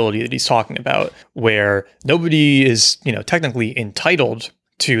upward mobility that he's talking about, where nobody is, technically entitled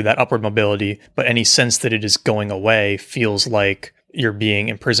to that upward mobility, but any sense that it is going away feels like you're being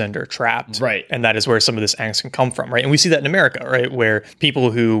imprisoned or trapped. Right. And that is where some of this angst can come from, right? And we see that in America, right? Where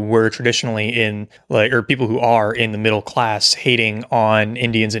people who were traditionally or people who are in the middle class hating on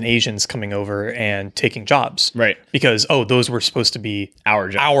Indians and Asians coming over and taking jobs. Right. Because, those were supposed to be our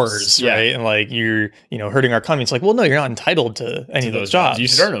jobs. Ours, yeah. Right? And like, you're, hurting our economy. It's like, well, no, you're not entitled to any of those jobs. You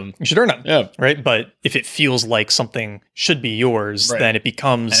should earn them. You should earn them. Yeah. Right. But if it feels like something should be yours, then it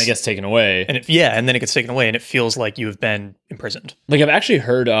becomes... And it gets taken away. And then it gets taken away and it feels like you have been imprisoned. Like I've actually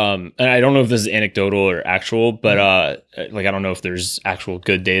heard, and I don't know if this is anecdotal or actual, but I don't know if there's actual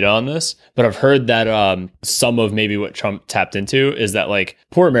good data on this, but I've heard that some of maybe what Trump tapped into is that like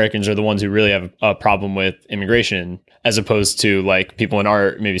poor Americans are the ones who really have a problem with immigration. as opposed to like people in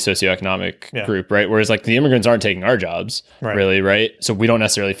our maybe socioeconomic group, right? Whereas like the immigrants aren't taking our jobs, really, right? So we don't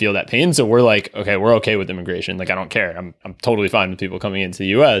necessarily feel that pain. So we're like, okay, we're okay with immigration. Like I don't care. I'm totally fine with people coming into the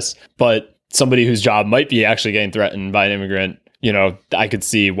US. But somebody whose job might be actually getting threatened by an immigrant, you know, I could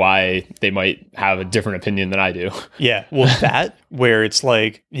see why they might have a different opinion than I do. Yeah. Well, that where it's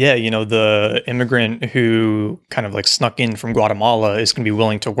like, yeah, you know, the immigrant who kind of like snuck in from Guatemala is going to be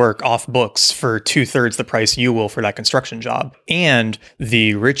willing to work off books for 2/3 the price you will for that construction job. And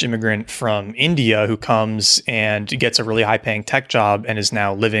the rich immigrant from India who comes and gets a really high paying tech job and is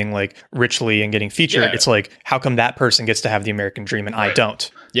now living like richly and getting featured. Yeah. It's like, how come that person gets to have the American dream and I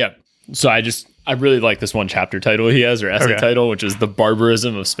don't? Yeah. So I really like this one chapter title he has, or essay title, which is The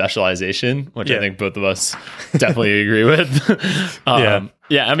Barbarism of Specialization, which I think both of us definitely agree with.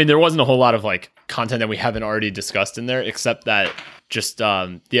 Yeah, I mean, there wasn't a whole lot of like content that we haven't already discussed in there, except that just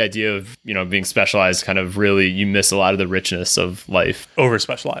the idea of, you know, being specialized kind of really, you miss a lot of the richness of life.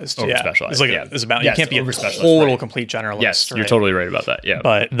 Over-specialized. Over-specialized. It's like it's about, you can't be a total complete generalist. Yes, you're totally right about that. Yeah.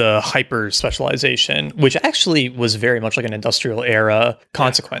 But the hyper-specialization, which actually was very much like an industrial era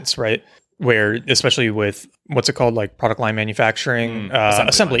consequence, right? Where, especially with what's it called, like product line manufacturing,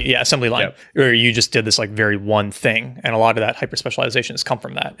 assembly line, where you just did this like very one thing, and a lot of that hyper specialization has come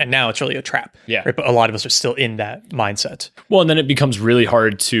from that, and now it's really a trap. Yeah, right? But a lot of us are still in that mindset. Well, and then it becomes really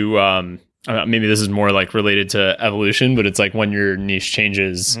hard to. Maybe this is more like related to evolution, but it's like when your niche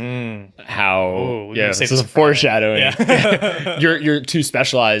changes, this is a foreshadowing. Yeah. you're too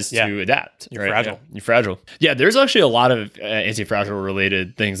specialized to adapt. You're fragile. Yeah. You're fragile. Yeah, there's actually a lot of anti-fragile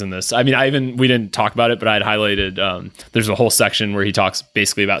related things in this. I mean, we didn't talk about it, but I had highlighted. There's a whole section where he talks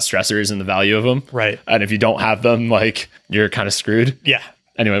basically about stressors and the value of them. Right. And if you don't have them, like you're kind of screwed. Yeah.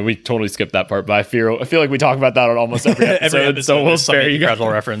 Anyway, we totally skipped that part, but I feel like we talk about that on almost every episode. So we'll spare you guys.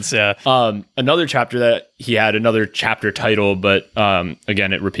 Reference, yeah. Another chapter that he had, another chapter title, but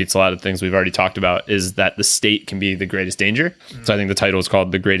again, it repeats a lot of things we've already talked about, is that the state can be the greatest danger. So I think the title is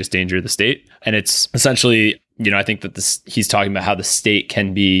called The Greatest Danger of the State. And it's essentially, you know, I think that he's talking about how the state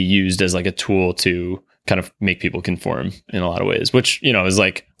can be used as like a tool to kind of make people conform in a lot of ways, which, you know, is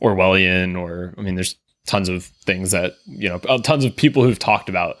like Orwellian, or, I mean, there's tons of things that, you know, tons of people who've talked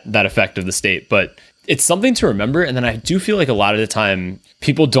about that effect of the state, but it's something to remember. And then I do feel like a lot of the time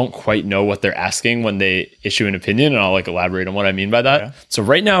people don't quite know what they're asking when they issue an opinion. And I'll like elaborate on what I mean by that. Yeah. So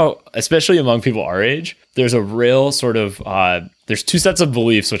right now, especially among people our age, there's a real sort of, there's two sets of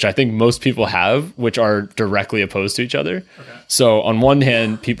beliefs, which I think most people have, which are directly opposed to each other. Okay. So on one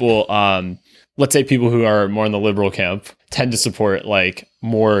hand, people, let's say people who are more in the liberal camp tend to support like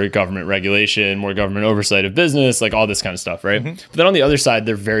more government regulation, more government oversight of business, like all this kind of stuff, right? Mm-hmm. But then on the other side,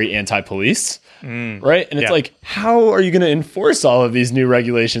 they're very anti-police, right? And it's like, how are you going to enforce all of these new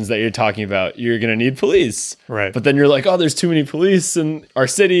regulations that you're talking about? You're going to need police. Right. But then you're like, oh, there's too many police in our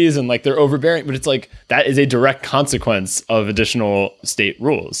cities and like they're overbearing. But it's like, that is a direct consequence of additional state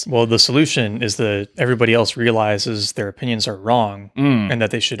rules. Well, the solution is that everybody else realizes their opinions are wrong and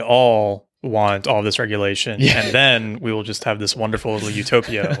that they should all want all this regulation, and then we will just have this wonderful little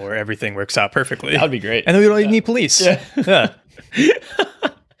utopia where everything works out perfectly. That would be great. And then we don't even need police. Yeah.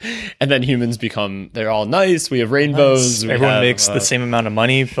 And then humans they're all nice. We have rainbows. Nice. Everyone makes the same amount of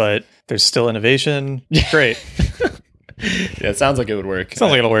money, but there's still innovation. Great. Yeah, it sounds like it would work. Sounds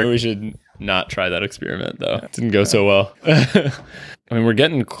like it'll work. We should not try that experiment, though. It didn't go so well. I mean, we're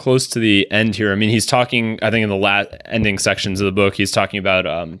getting close to the end here. I mean, he's talking, I think in the last ending sections of the book, he's talking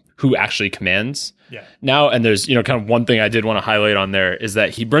about who actually commands now. And there's, you know, kind of one thing I did want to highlight on there is that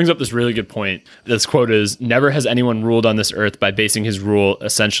he brings up this really good point. This quote is, "Never has anyone ruled on this earth by basing his rule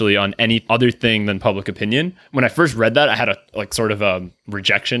essentially on any other thing than public opinion." When I first read that, I had a like sort of a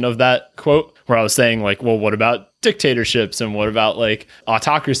rejection of that quote, where I was saying like, well, what about dictatorships and what about like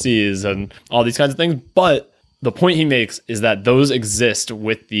autocracies and all these kinds of things? But the point he makes is that those exist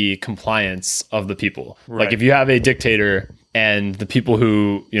with the compliance of the people. Right. Like if you have a dictator and the people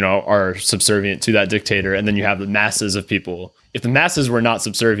who, you know, are subservient to that dictator, and then you have the masses of people, if the masses were not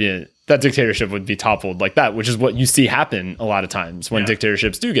subservient, that dictatorship would be toppled like that, which is what you see happen a lot of times when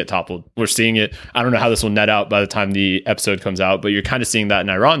dictatorships do get toppled. We're seeing it. I don't know how this will net out by the time the episode comes out, but you're kind of seeing that in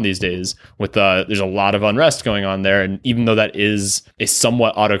Iran these days with there's a lot of unrest going on there. And even though that is a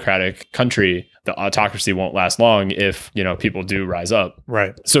somewhat autocratic country, the autocracy won't last long if, you know, people do rise up.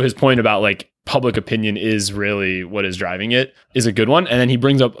 Right. So his point about like public opinion is really what is driving it is a good one. And then he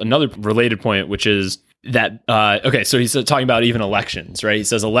brings up another related point, which is that, so he's talking about even elections, right? He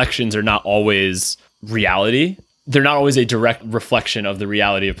says elections are not always reality. they're not always a direct reflection of the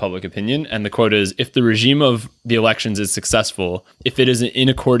reality of public opinion. And the quote is, if the regime of the elections is successful, if it is in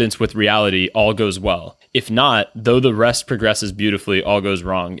accordance with reality, all goes well. If not, though the rest progresses beautifully, all goes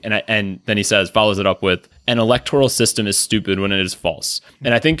wrong. And then he says, follows it up with, an electoral system is stupid when it is false.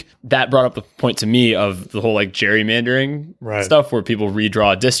 And I think that brought up the point to me of the whole like gerrymandering stuff where people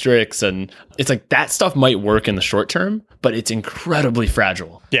redraw districts. And it's like that stuff might work in the short term, but it's incredibly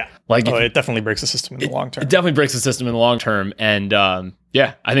fragile. Yeah. Like it definitely breaks the system in the long term. It definitely breaks the system in the long term. And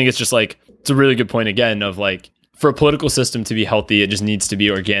yeah, I think it's just like, it's a really good point again of like, for a political system to be healthy, it just needs to be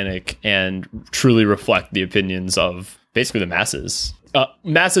organic and truly reflect the opinions of basically the masses.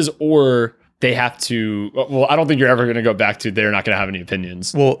 Or they have to, well, I don't think you're ever going to go back to they're not going to have any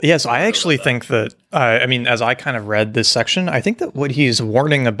opinions. Well, yes, I actually think that, I mean, as I kind of read this section, I think that what he's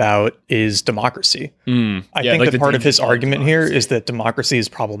warning about is democracy. I think like that part of his argument here is that democracy is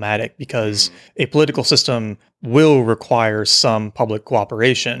problematic because a political system will require some public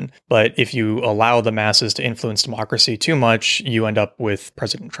cooperation. But if you allow the masses to influence democracy too much, you end up with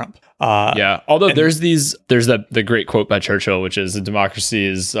President Trump. Although there's the great quote by Churchill, which is democracy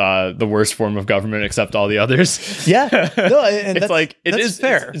is the worst form of government except all the others. Yeah. No, and it's like, it is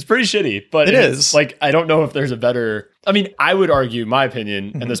fair. It's pretty shitty, but it is like, I don't know if there's a better, I mean, I would argue my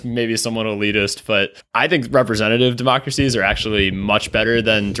opinion, and this may be somewhat elitist, but I think representative democracies are actually much better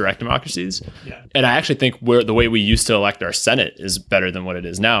than direct democracies. Yeah. And I actually think the way we used to elect our Senate is better than what it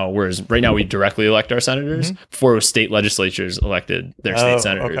is now. Whereas right now we directly elect our senators before state legislatures elected their state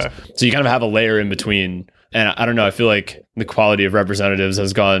senators. Okay. So you kind of have a layer in between. And I don't know, I feel like the quality of representatives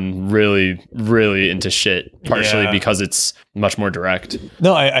has gone really, really into shit, partially because it's much more direct.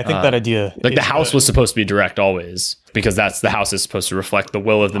 No, I think that idea... Like the House was supposed to be direct always, because the House is supposed to reflect the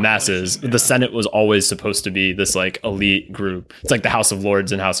will of the masses. The Senate was always supposed to be this like elite group. It's like the House of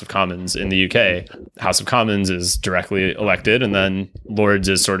Lords and House of Commons in the UK. House of Commons is directly elected, and then Lords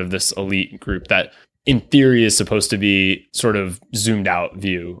is sort of this elite group that in theory is supposed to be sort of zoomed out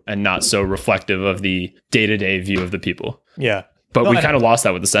view and not so reflective of the day-to-day view of the people. Yeah. But we kind of lost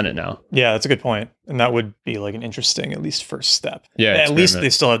that with the Senate now. Yeah, that's a good point. And that would be like an interesting, at least first step. Yeah. At least they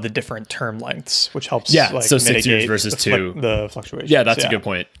still have the different term lengths, which helps. Yeah. Like, so 6 years versus 2. The fluctuations. Yeah, that's a good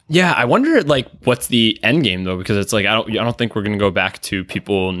point. Yeah. I wonder like what's the end game though? Because it's like, I don't think we're going to go back to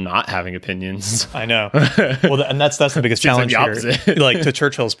people not having opinions. I know. Well, and that's the biggest challenge here. Like to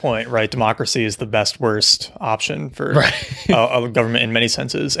Churchill's point, right? Democracy is the best worst option for a government in many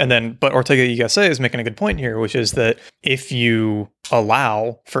senses. And then, but Ortega y Gasset is making a good point here, which is that if you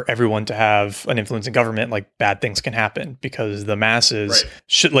allow for everyone to have an influence in government, like bad things can happen because the masses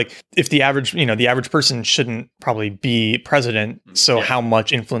should, like, if the average person shouldn't probably be president. So how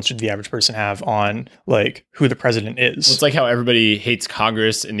much influence should the average person have on like who the president is? Well, it's like how everybody hates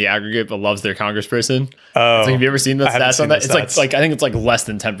Congress in the aggregate, but loves their congressperson. Oh, so have you ever seen the stats on that? It's like I think it's like less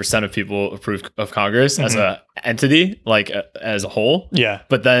than 10% of people approve of Congress as a entity, like as a whole. Yeah.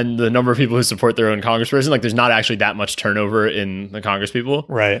 But then the number of people who support their own congressperson, like there's not actually that much turnover in the Congress people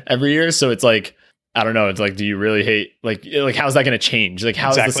every year. So it's like, I don't know. It's like, do you really hate, like how's that going to change? Like,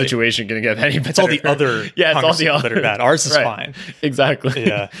 how's the situation going to get any better? It's all the other it's all the other that are bad. Ours is fine. Exactly.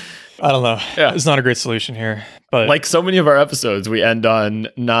 Yeah. I don't know. Yeah. It's not a great solution here. But like so many of our episodes, we end on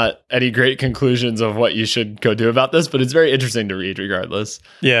not any great conclusions of what you should go do about this, but it's very interesting to read regardless.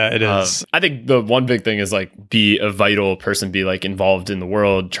 Yeah, it is. I think the one big thing is like be a vital person, be like involved in the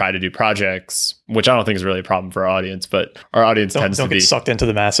world, try to do projects, which I don't think is really a problem for our audience, but our audience tends to be get sucked into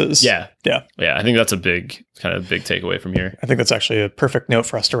the masses. Yeah. Yeah. Yeah. I think that's a big takeaway from here. I think that's actually a perfect note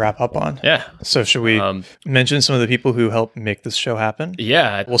for us to wrap up on. Yeah. So should we mention some of the people who helped make this show happen?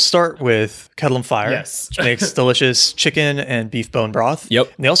 Yeah. We'll start with Kettle and Fire. Yes. Which makes delicious chicken and beef bone broth.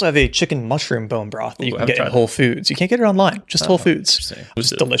 Yep. And they also have a chicken mushroom bone broth that you can get in Whole Foods. You can't get it online, just Whole Foods. It's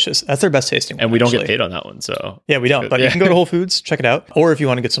delicious. That's their best tasting one. And we don't get paid on that one, so. Yeah, we don't. But you can go to Whole Foods, check it out. Or if you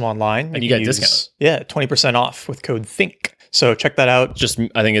want to get some online. And you get a discount. Yeah, 20% off with code THINK. So check that out. Just,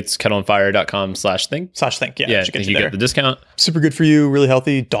 I think it's kettleandfire.com/think. /think, yeah. Yeah, you get the discount. Super good for you, really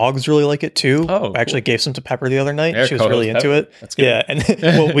healthy. Dogs really like it too. Oh, I actually gave some to Pepper the other night. She was really into it. That's good. Yeah, and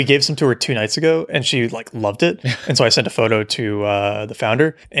well, we gave some to her 2 nights ago, and she like loved it. And so I sent a photo to the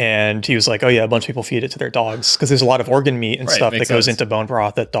founder, and he was like, "Oh yeah, a bunch of people feed it to their dogs because there's a lot of organ meat and stuff that goes into bone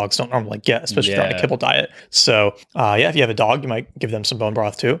broth that dogs don't normally get, especially if they're on a kibble diet." So if you have a dog, you might give them some bone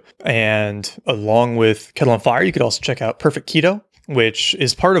broth too. And along with Kettle and Fire, you could also check out Perfect Keto, which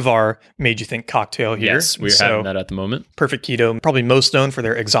is part of our Made You Think cocktail here. Yes, we're having that at the moment. Perfect Keto, probably most known for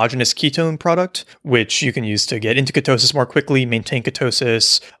their exogenous ketone product, which you can use to get into ketosis more quickly, maintain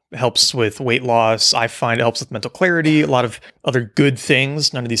ketosis, It helps with weight loss. I find it helps with mental clarity, a lot of other good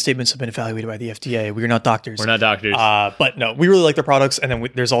things. None of these statements have been evaluated by the FDA. We are not doctors. We're not doctors. But no, we really like their products. And then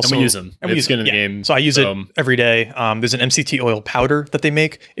there's also... And we use them. And we use skin in the yeah. game. So I use it every day. There's an MCT oil powder that they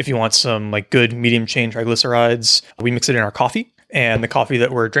make. If you want some like good medium chain triglycerides, we mix it in our coffee. And the coffee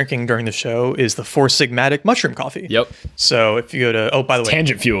that we're drinking during the show is the Four Sigmatic mushroom coffee. Yep. So if you go to, oh, by the way.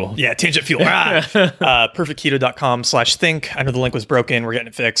 Tangent Fuel. Yeah, Tangent Fuel. Perfectketo.com/think. I know the link was broken. We're getting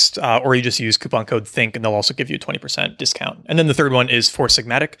it fixed. Or you just use coupon code THINK and they'll also give you a 20% discount. And then the third one is Four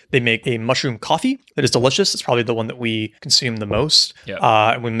Sigmatic. They make a mushroom coffee that is delicious. It's probably the one that we consume the most. Yep.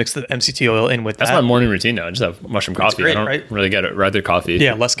 And we mix the MCT oil in with That's my morning routine now. I just have mushroom coffee. great, I don't right? really get it. Rather coffee.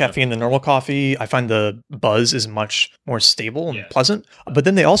 Yeah, less caffeine than normal coffee. I find the buzz is much more stable and pleasant. But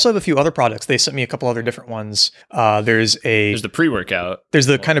then they also have a few other products. They sent me a couple other different ones. There's the pre-workout. There's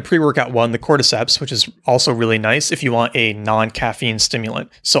the kind of pre-workout one, the Cordyceps, which is also really nice if you want a non-caffeine stimulant.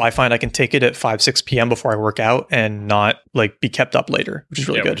 So I find I can take it at 5-6 p.m. before I work out and not like be kept up later, which is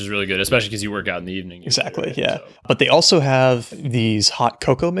really good. Which is really good, especially because you work out in the evening. Exactly, usually, yeah. So. But they also have these hot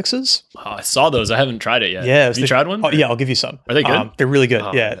cocoa mixes. Oh, I saw those. I haven't tried it yet. Yeah, have you tried one? Oh, yeah, I'll give you some. Are they good? They're really good.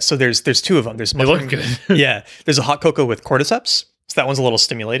 Oh, yeah. man. So there's two of them. There's They look good. yeah. There's a hot cocoa with cordyceps. So that one's a little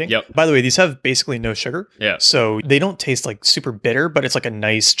stimulating. Yep. By the way, these have basically no sugar. Yeah. So they don't taste like super bitter, but it's like a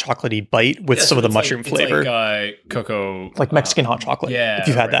nice chocolatey bite with some of the mushroom flavor. It's like cocoa. Like Mexican hot chocolate. Yeah. If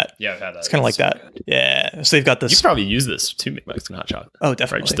you've had that. Yeah, I've had that. It's kind of like that. Good. Yeah. So they've got You this. could probably use this to make Mexican hot chocolate. Oh, Right,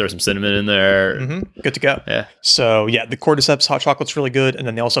 definitely. just throw some cinnamon in there. Good to go. Yeah. So yeah, the cordyceps hot chocolate's really good, and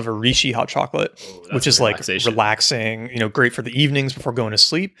then they also have a reishi hot chocolate, which is like relaxing. Great for the evenings before going to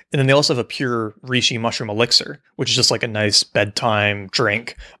sleep. And then they also have a pure reishi mushroom elixir, which is just like a nice bedtime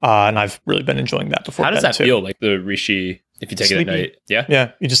drink. And I've really been enjoying that before. How does that too. feel? Like the reishi, if you take it at night? Yeah.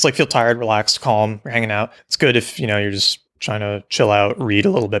 Yeah, you just like feel tired, relaxed, calm. You're hanging out. It's good if you're just trying to chill out, read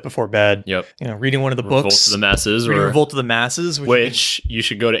a little bit before bed. Yep. Reading one of the Revolt books. to the Masses, Reading or Revolt to the Masses, which you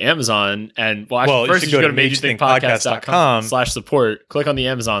should go to Amazon and first you should go to magethinkpodcast.com/support. Click on the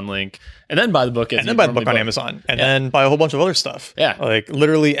Amazon link and then buy the book. And then buy the book on Amazon, and then buy a whole bunch of other stuff. Yeah, like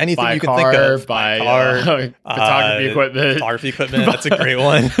literally anything buy you can car, think of. Buy photography equipment. That's a great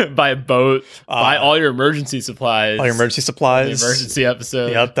one. Buy a boat. Buy all your emergency supplies. All your emergency supplies. The emergency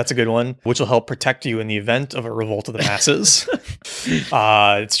episode. Yep, that's a good one, which will help protect you in the event of a revolt of the masses.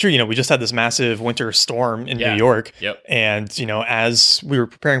 It's true. We just had this massive winter storm in New York. Yep. And, as we were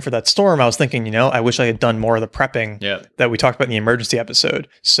preparing for that storm, I was thinking, I wish I had done more of the prepping that we talked about in the emergency episode.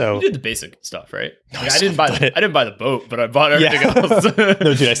 So you did the basic stuff, right? I didn't buy the boat, but I bought everything else.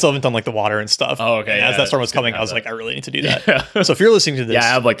 No, dude, I still haven't done like the water and stuff. Oh, okay. And as that storm was coming, I was like, I really need to do that. So if you're listening to this. Yeah, I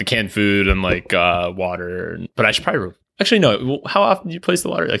have like the canned food and like water. But I should probably... Actually, no. How often do you place the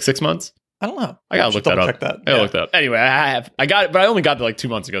water? Like 6 months? I don't know. I gotta look that up. I gotta look that up. Anyway, I got it, but I only got it like 2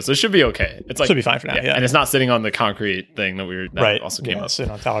 months ago, so it should be okay. It's like should be fine for now. Yeah. And it's not sitting on the concrete thing that also came up.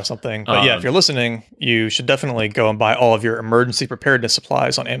 Sitting on towel or something. But if you're listening, you should definitely go and buy all of your emergency preparedness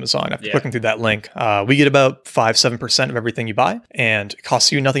supplies on Amazon after clicking through that link. We get about 5-7% of everything you buy, and it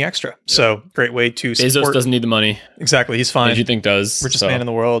costs you nothing extra. So great way to support. Bezos doesn't need the money. Exactly, he's fine. What you think does? Richest man in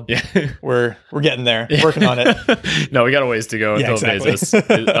the world. Yeah, we're getting there. Working on it. No, we got a ways to go until Bezos.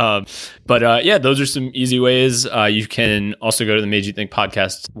 But those are some easy ways. You can also go to the Made You Think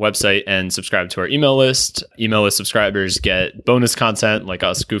podcast website and subscribe to our email list. Email list subscribers get bonus content like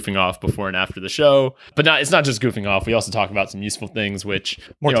us goofing off before and after the show. But it's not just goofing off. We also talk about some useful things, which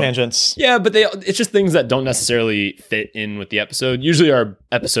more tangents. Yeah, but it's just things that don't necessarily fit in with the episode. Usually our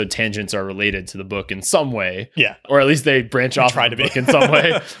episode tangents are related to the book in some way. Yeah. Or at least they branch off the book in some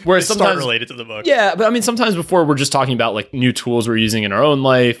way. Whereas sometimes related to the book. Yeah, but I mean sometimes before we're just talking about like new tools we're using in our own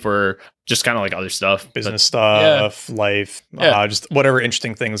life or just kind of like other stuff, business stuff, life, just whatever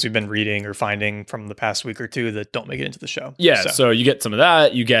interesting things we've been reading or finding from the past week or two that don't make it into the show. Yeah, so you get some of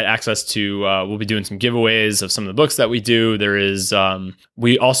that. You get access to, we'll be doing some giveaways of some of the books that we do. There is,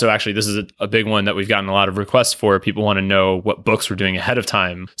 we also actually, this is a big one that we've gotten a lot of requests for. People want to know what books we're doing ahead of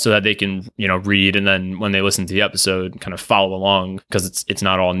time so that they can, read. And then when they listen to the episode, kind of follow along because it's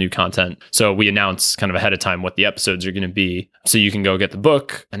not all new content. So we announce kind of ahead of time what the episodes are going to be. So you can go get the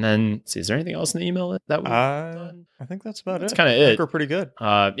book and then see, is there anything else in the email that we've done? I think that's about it. That's kind of it. We're pretty good.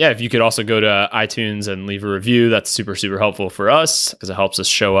 If you could also go to iTunes and leave a review, that's super, super helpful for us because it helps us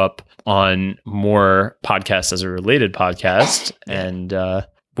show up on more podcasts as a related podcast and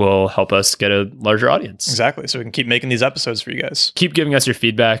will help us get a larger audience. Exactly. So we can keep making these episodes for you guys. Keep giving us your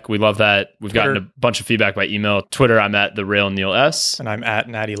feedback. We love that. We've gotten a bunch of feedback by email. Twitter, I'm at @TheRailNeilS. And I'm at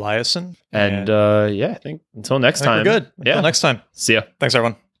Natty Liason. And I think until next time. We're good. Until next time. See ya. Thanks,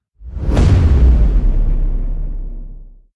 everyone.